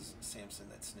that it was Samson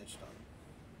that snitched on him.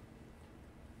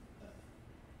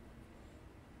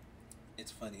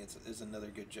 It's funny. There's another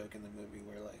good joke in the movie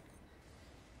where like,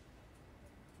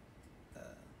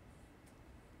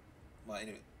 well,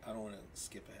 anyway, I don't want to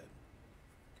skip ahead.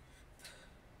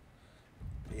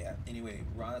 But yeah, anyway,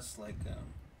 Ross like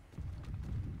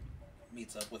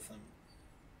meets up with him.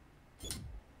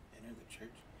 Enter the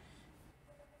church,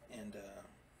 and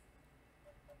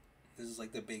this is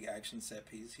like the big action set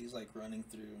piece. He's like running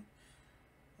through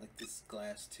like this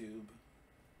glass tube.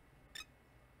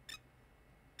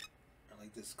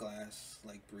 Like this glass,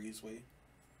 like breezeway.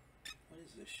 What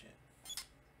is this shit?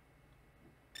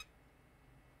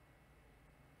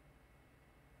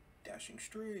 Dashing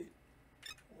straight.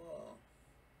 Whoa.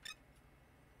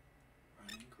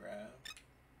 Running grab.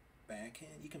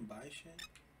 Backhand. You can buy shit.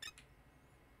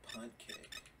 Punt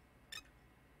kick.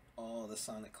 Oh, the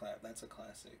Sonic clap. That's a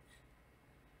classic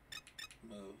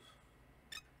move.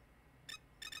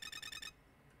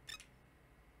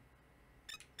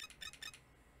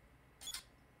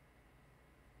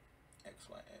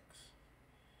 XYX.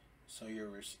 So your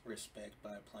respect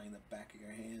by applying the back of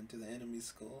your hand to the enemy's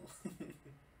skull.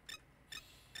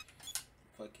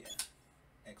 Fuck yeah.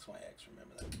 XYX,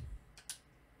 remember that.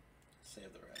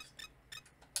 Save the rest.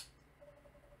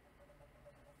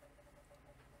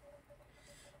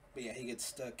 But yeah, he gets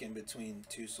stuck in between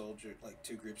two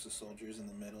groups of soldiers in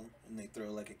the middle, and they throw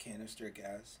like a canister of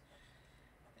gas.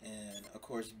 And of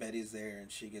course Betty's there,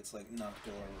 and she gets like knocked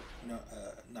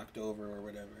over or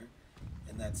whatever.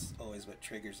 And that's always what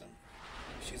triggers him.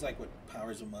 She's like what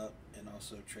powers him up and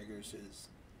also triggers his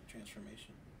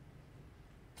transformation.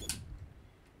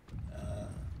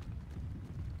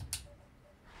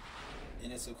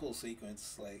 And it's a cool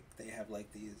sequence. Like they have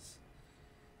like these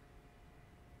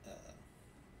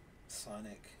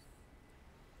sonic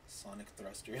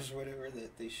thrusters or whatever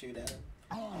that they shoot at him.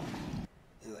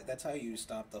 Like that's how you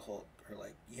stop the Hulk, or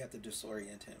like you have to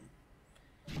disorient him.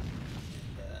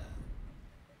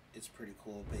 It's pretty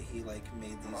cool, but he like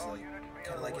made these like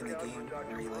kind of like in the game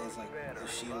where he lays like a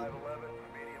shield out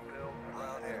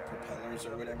of propellers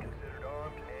or whatever.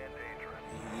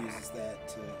 And he uses that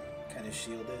to kind of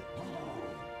shield it,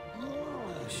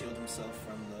 shield himself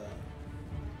from the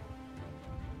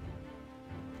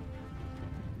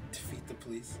defeat the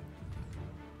police.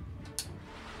 Fuck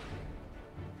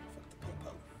the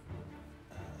po-po.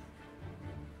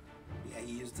 Yeah,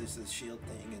 he used this as shield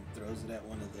thing and throws it at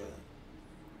one of the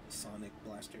Sonic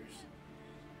blasters,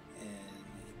 and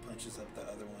he punches up the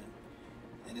other one.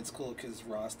 And it's cool because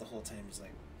Ross the whole time is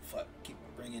like, fuck, keep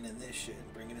bringing in this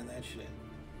shit, bringing in that shit.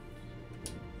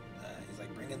 He's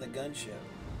like, bring in the gunship.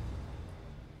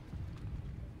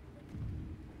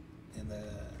 And the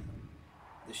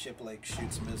ship like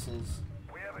shoots missiles,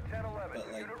 but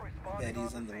like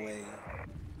Betty's in the way.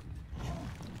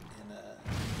 And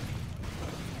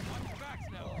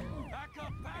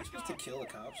you're supposed to kill the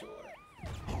cops or what?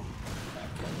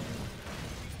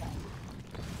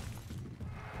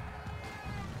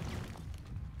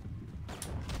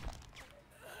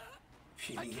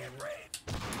 I can't breathe.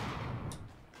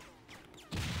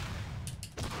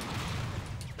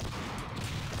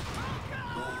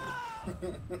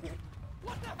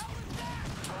 What the hell is that?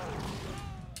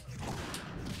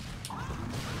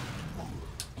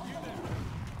 You there.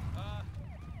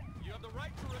 You have the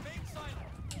right to remain silent.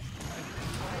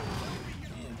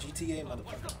 Damn, GTA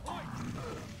motherfucker.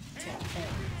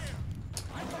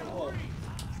 Oh.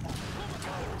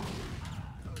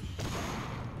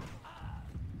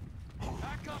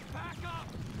 Back up, back up!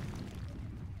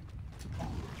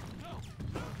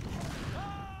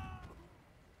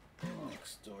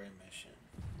 Next story mission.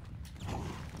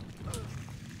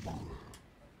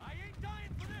 I ain't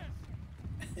dying for this!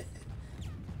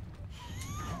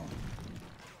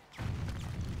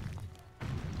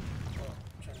 Oh,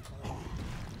 I'm trying to climb.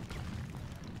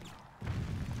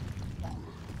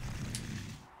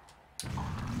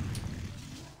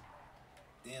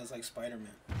 Damn, it's like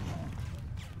Spider-Man.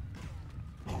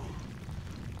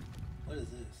 What is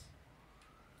this?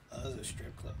 Oh, this is a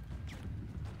strip club.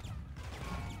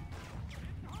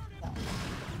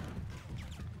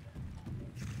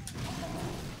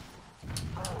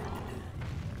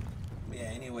 Yeah,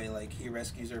 anyway, like he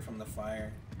rescues her from the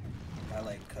fire by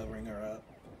like covering her up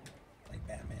like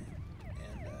Batman,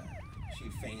 and she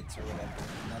faints or whatever,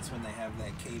 and that's when they have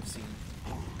that cave scene.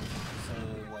 So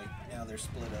like now they're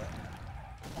split up.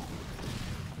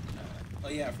 Oh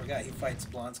yeah, I forgot, he fights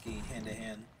Blonsky hand to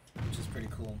hand, which is pretty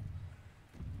cool.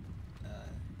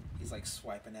 He's like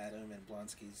swiping at him and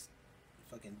Blonsky's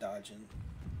fucking dodging.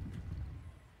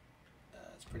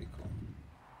 It's pretty cool.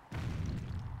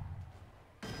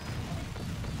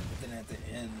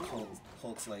 and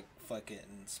Hulk's like, fuck it,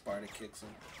 and Sparta kicks him.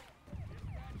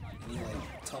 And he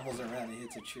like tumbles around and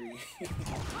hits a tree.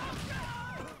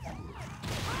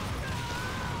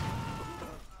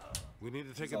 We need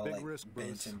to take He's a all, big like, risk, bent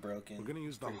Bruce. and broken. We're going to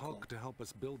use the Pretty Hulk cool. to help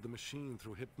us build the machine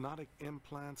through hypnotic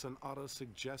implants and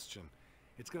auto-suggestion.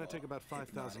 It's going to take about 5,000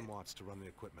 hypnotic. watts to run the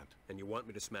equipment. And you want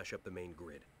me to smash up the main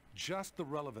grid? Just the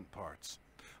relevant parts.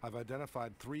 I've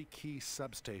identified 3 key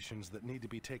substations that need to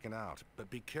be taken out, but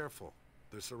be careful.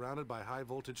 They're surrounded by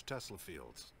high-voltage Tesla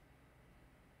fields.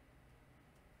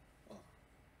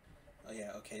 Oh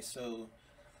yeah, okay, so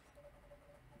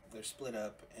they're split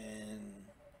up, and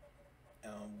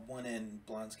one end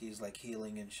Blonsky's like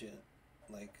healing and shit.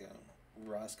 Like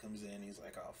Ross comes in, he's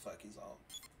like, oh fuck, he's all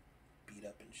beat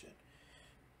up and shit.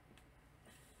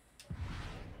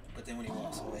 But then when he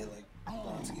walks away, like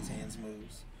Blonsky's hands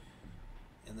moves,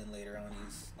 and then later on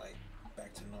he's like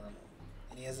back to normal.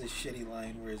 And he has this shitty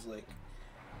line where he's like,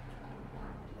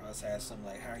 Ross asks him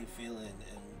like, how are you feeling?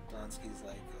 And Blonsky's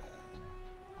like,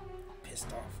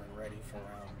 pissed off and ready for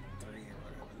round 3 or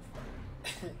whatever the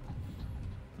fuck.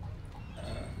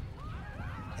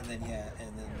 And then yeah,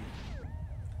 and then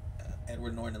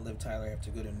Edward Norton and Liv Tyler have to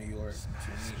go to New York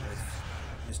to meet with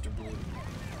Mr. Blue,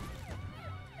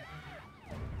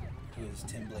 who is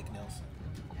Tim Blake Nelson.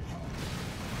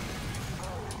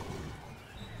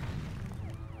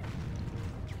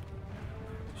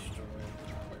 Destroy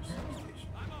power substation.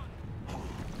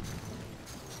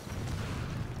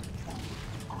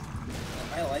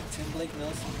 I like Tim Blake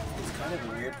Nelson. It's kind of a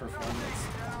weird performance.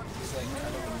 He's like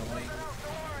kind of annoying.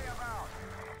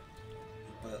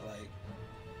 But like,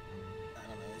 I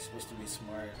don't know, he's supposed to be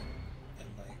smart and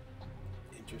like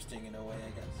interesting in a way,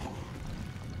 I guess.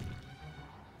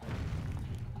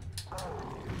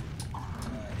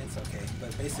 It's okay,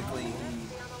 but basically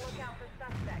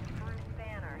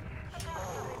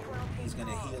he's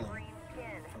gonna heal him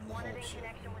from the whole shit.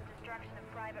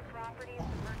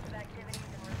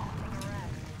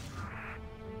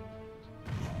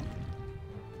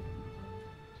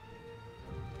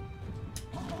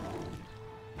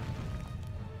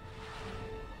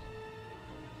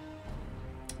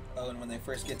 Oh, and when they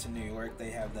first get to New York,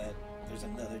 they have that, there's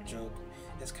another joke.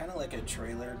 It's kind of like a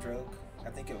trailer joke.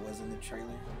 I think it was in the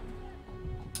trailer.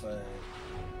 But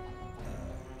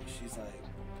she's like,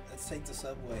 let's take the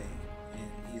subway. And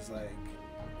he's like,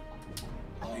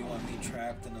 oh, you want me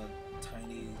trapped in a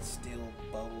tiny steel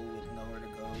bubble with nowhere to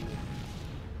go with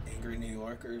angry New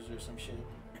Yorkers or some shit?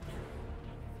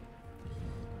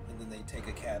 And then they take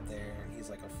a cab there, and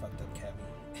he's like a fucked up cabbie.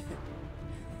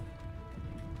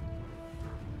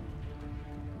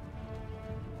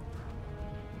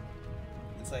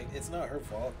 It's like, it's not her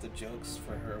fault. The jokes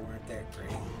for her weren't that great,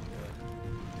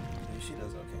 but she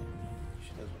does okay.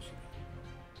 She does what she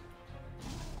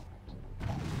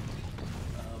can.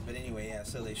 But anyway, yeah,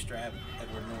 so they strap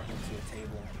Edward Norton to a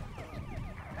table,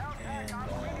 and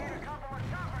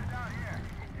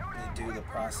they do the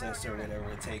process or whatever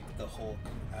to take the Hulk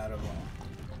out of him.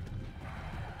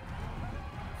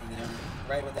 And then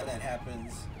right when that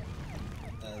happens,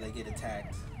 they get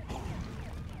attacked.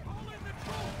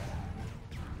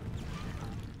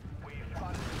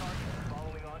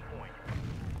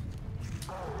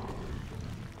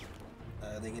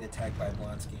 They get attacked by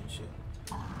Blonsky and shit.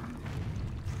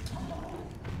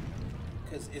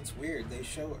 Because it's weird, they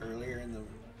show earlier in the,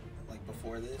 like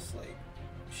before this, like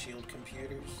SHIELD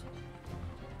computers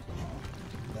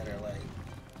that are like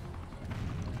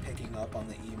picking up on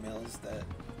the emails that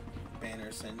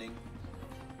Banner's sending.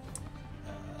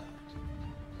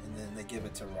 And then they give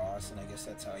it to Ross, and I guess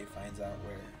that's how he finds out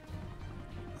where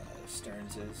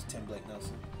Stearns is, Tim Blake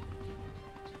Nelson.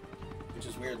 Which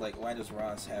is weird, like, why does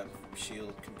Ross have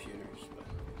SHIELD computers? But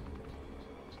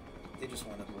they just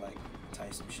wanted to, like, tie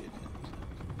some shit in.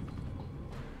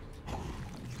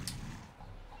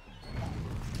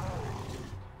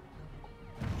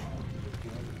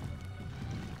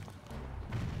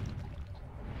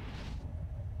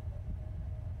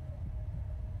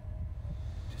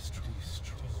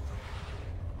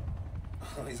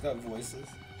 Oh, he's got voices.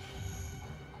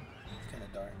 It's kind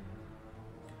of dark.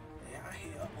 Yeah, I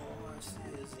hear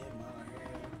voices in my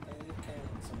head. They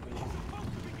can't somebody.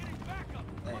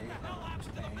 They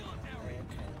understand. They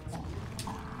can't.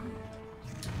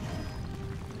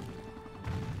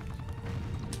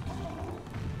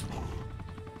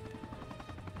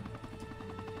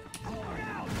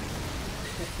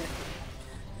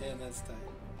 Yeah, that's tight.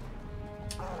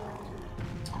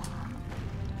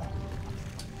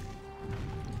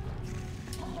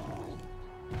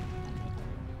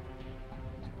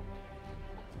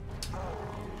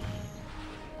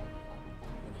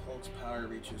 When Hulk Hulk's power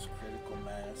reaches critical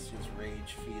mass, his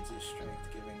rage feeds his strength,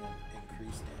 giving him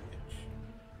increased damage.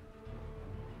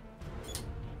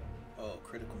 Oh,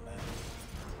 critical mass.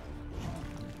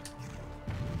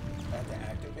 I have to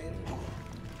activate it?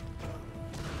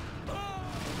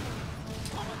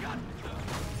 Oh my god!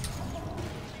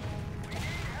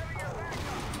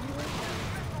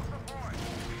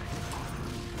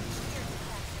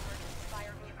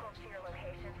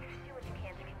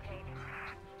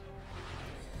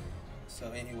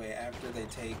 So anyway, after they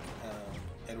take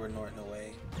Edward Norton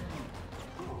away,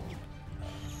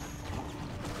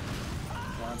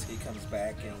 Blonsky comes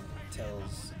back and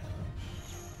tells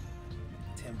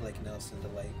Tim Blake Nelson to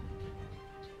like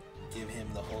give him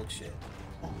the Hulk shit.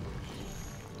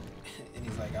 And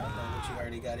he's like, I don't know what you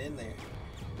already got in there.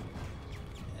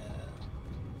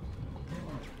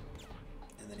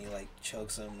 And then he like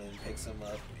chokes him and picks him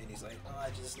up, and he's like, oh, I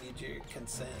just need your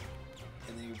consent.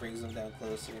 And then he brings him down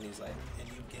closer, and he's like, and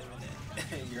you've given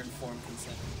it your informed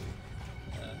consent.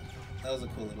 That was a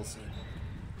cool little scene.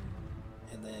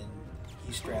 And then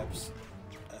he straps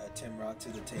Tim Roth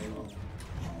to the table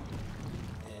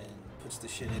and puts the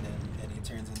shit in him, and he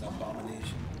turns into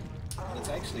Abomination. And it's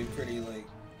actually pretty like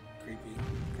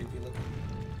creepy looking.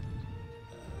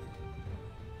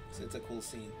 So it's a cool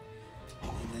scene.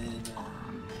 And then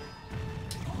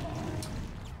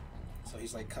so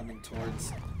he's like coming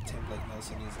towards Tim Blake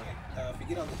Nelson. He's like, if you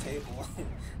get on the table,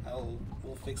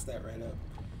 we'll fix that right up.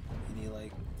 And he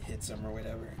like hits him or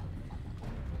whatever.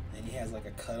 And he has like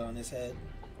a cut on his head.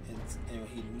 And you know,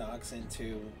 he knocks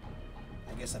into,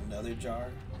 I guess, another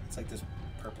jar. It's like this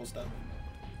purple stuff.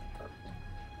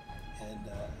 And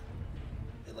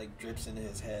it like drips into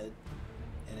his head.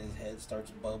 And his head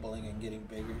starts bubbling and getting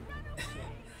bigger.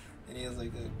 And he has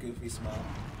like a goofy smile.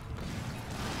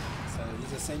 So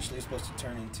he's essentially supposed to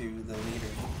turn into the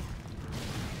leader,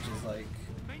 which is like,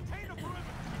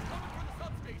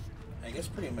 I guess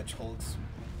pretty much Hulk's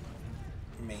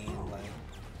main like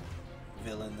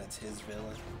villain. That's his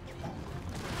villain.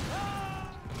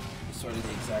 He's sort of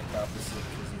the exact opposite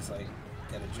because he's like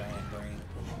got a giant brain.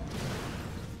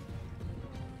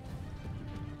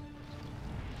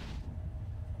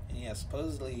 And yeah,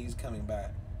 supposedly he's coming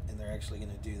back. And they're actually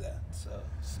going to do that, so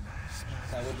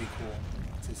that would be cool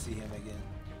to see him again.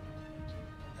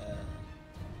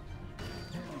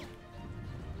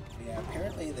 Yeah,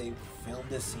 apparently they filmed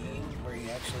a scene where he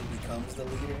actually becomes the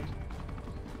leader.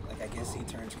 Like, I guess he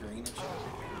turns green and shit.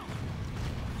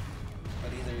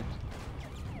 But either,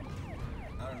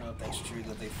 I don't know if that's true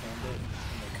that they filmed it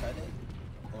and they cut it,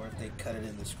 or if they cut it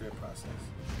in the script process.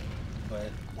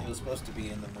 But it was supposed to be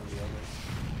in the movie, I guess.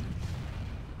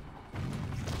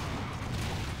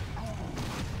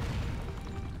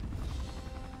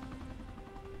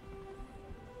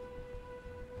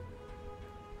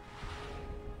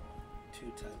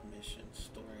 Two-type mission,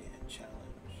 story, and challenge.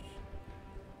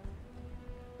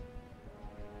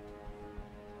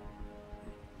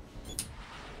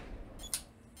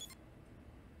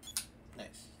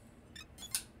 Nice.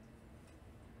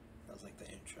 That was like the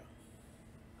intro.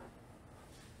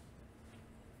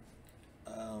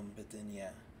 But then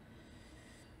yeah,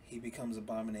 he becomes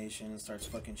Abomination and starts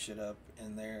fucking shit up,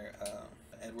 and they're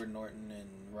Edward Norton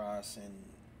and Ross and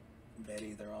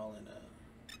Betty, they're all in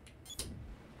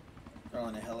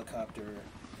a helicopter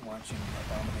watching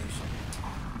Abomination.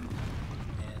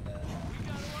 And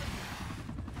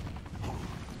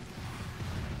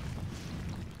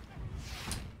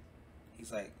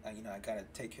he's like, you know, I gotta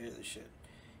take care of this shit.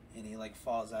 And he like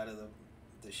falls out of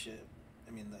the ship,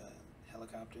 I mean the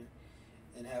helicopter.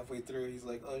 And halfway through he's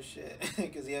like, oh shit,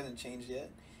 because he hasn't changed yet.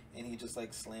 And he just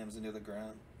like slams into the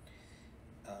ground.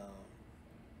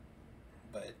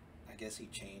 But I guess he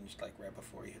changed like right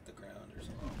before he hit the ground or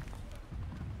something.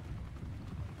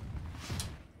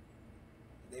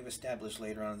 They've established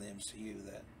later on in the MCU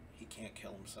that he can't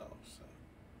kill himself, so.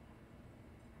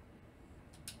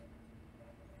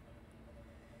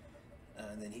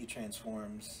 And then he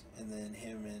transforms, and then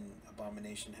him and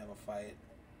Abomination have a fight.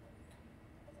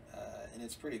 And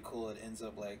it's pretty cool. It ends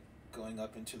up like going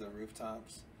up into the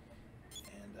rooftops,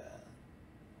 and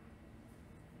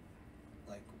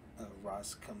like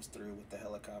Ross comes through with the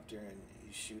helicopter and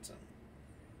he shoots him.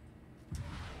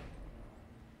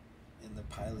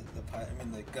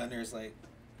 And the gunner's like,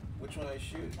 which one do I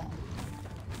shoot?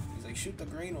 He's like, shoot the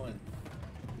green one.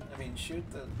 I mean, shoot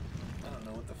the, I don't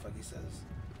know what the fuck he says.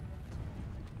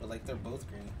 But like, they're both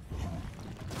green.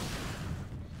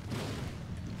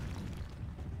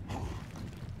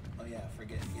 Oh yeah,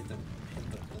 forget, hit the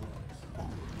blue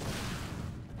ones.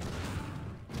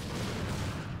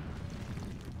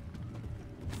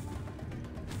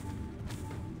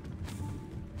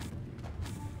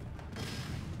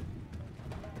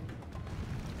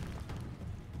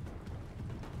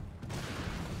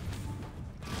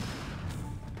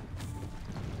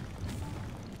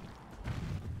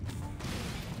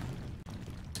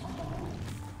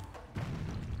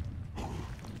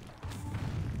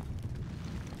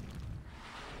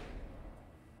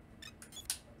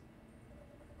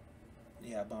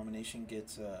 Abomination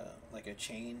gets like a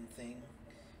chain thing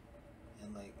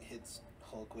and like hits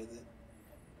Hulk with it.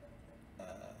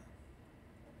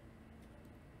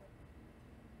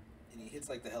 And he hits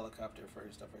like the helicopter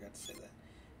first. I forgot to say that.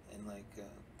 And like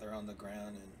they're on the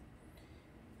ground and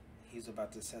he's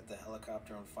about to set the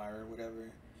helicopter on fire or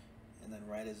whatever. And then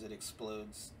right as it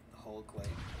explodes, Hulk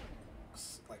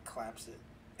like claps it.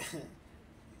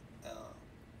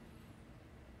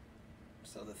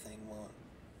 So the thing won't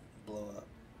blow up.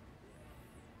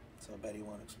 So Betty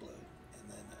won't explode. And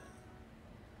then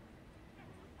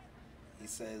he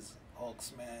says Hulk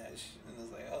smash, and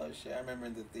it's like, oh shit! I remember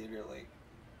in the theater like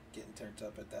getting turned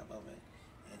up at that moment.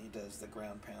 And he does the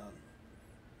ground pound,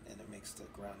 and it makes the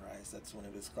ground rise. That's one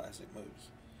of his classic moves.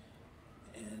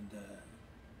 And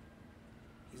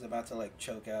he's about to like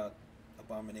choke out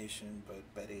Abomination, but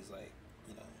Betty's like,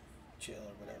 you know, chill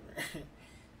or whatever.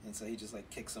 And so he just like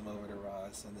kicks him over to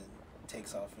Ross and then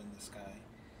takes off in the sky.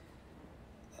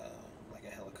 Like a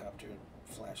helicopter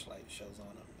flashlight shows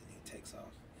on him and he takes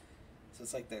off. So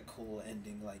it's like that cool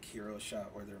ending like hero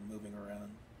shot where they're moving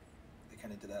around. They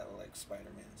kind of did that with like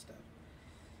Spider-Man and stuff.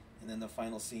 And then the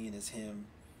final scene is him.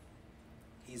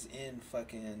 He's in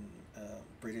fucking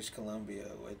British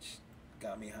Columbia, which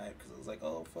got me hyped because I was like,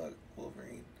 oh fuck,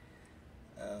 Wolverine.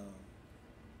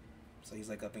 So he's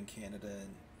like up in Canada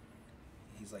and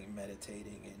he's like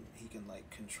meditating and he can like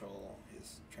control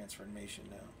his transformation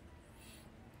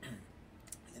now.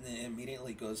 And then it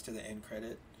immediately goes to the end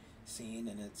credit scene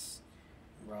and it's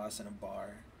Ross in a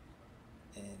bar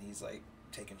and he's like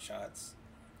taking shots.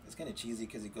 It's kind of cheesy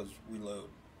because he goes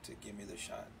reload to give me the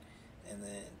shot. And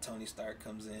then Tony Stark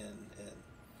comes in and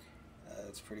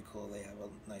it's pretty cool. They have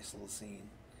a nice little scene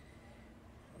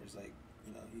where he's like,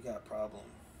 you know, you got a problem.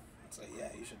 It's like,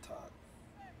 yeah, you should talk.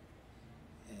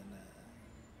 And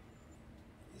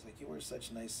he's like, you wear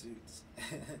such nice suits.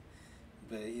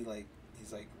 But he's like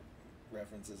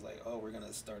references like, oh, we're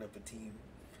gonna start up a team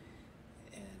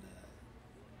and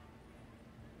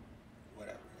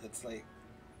whatever. It's like,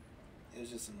 it was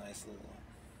just a nice little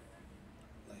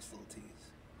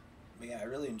tease. But yeah, I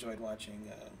really enjoyed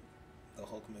watching the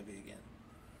Hulk movie again.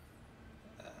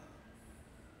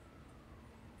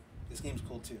 This game's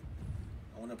cool too.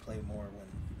 I want to play more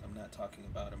when I'm not talking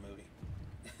about a movie.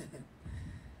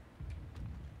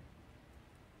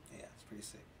 Yeah, it's pretty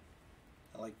sick.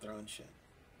 I like throwing shit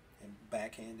and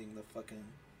backhanding the fucking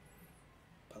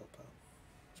po-po.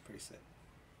 It's pretty sick.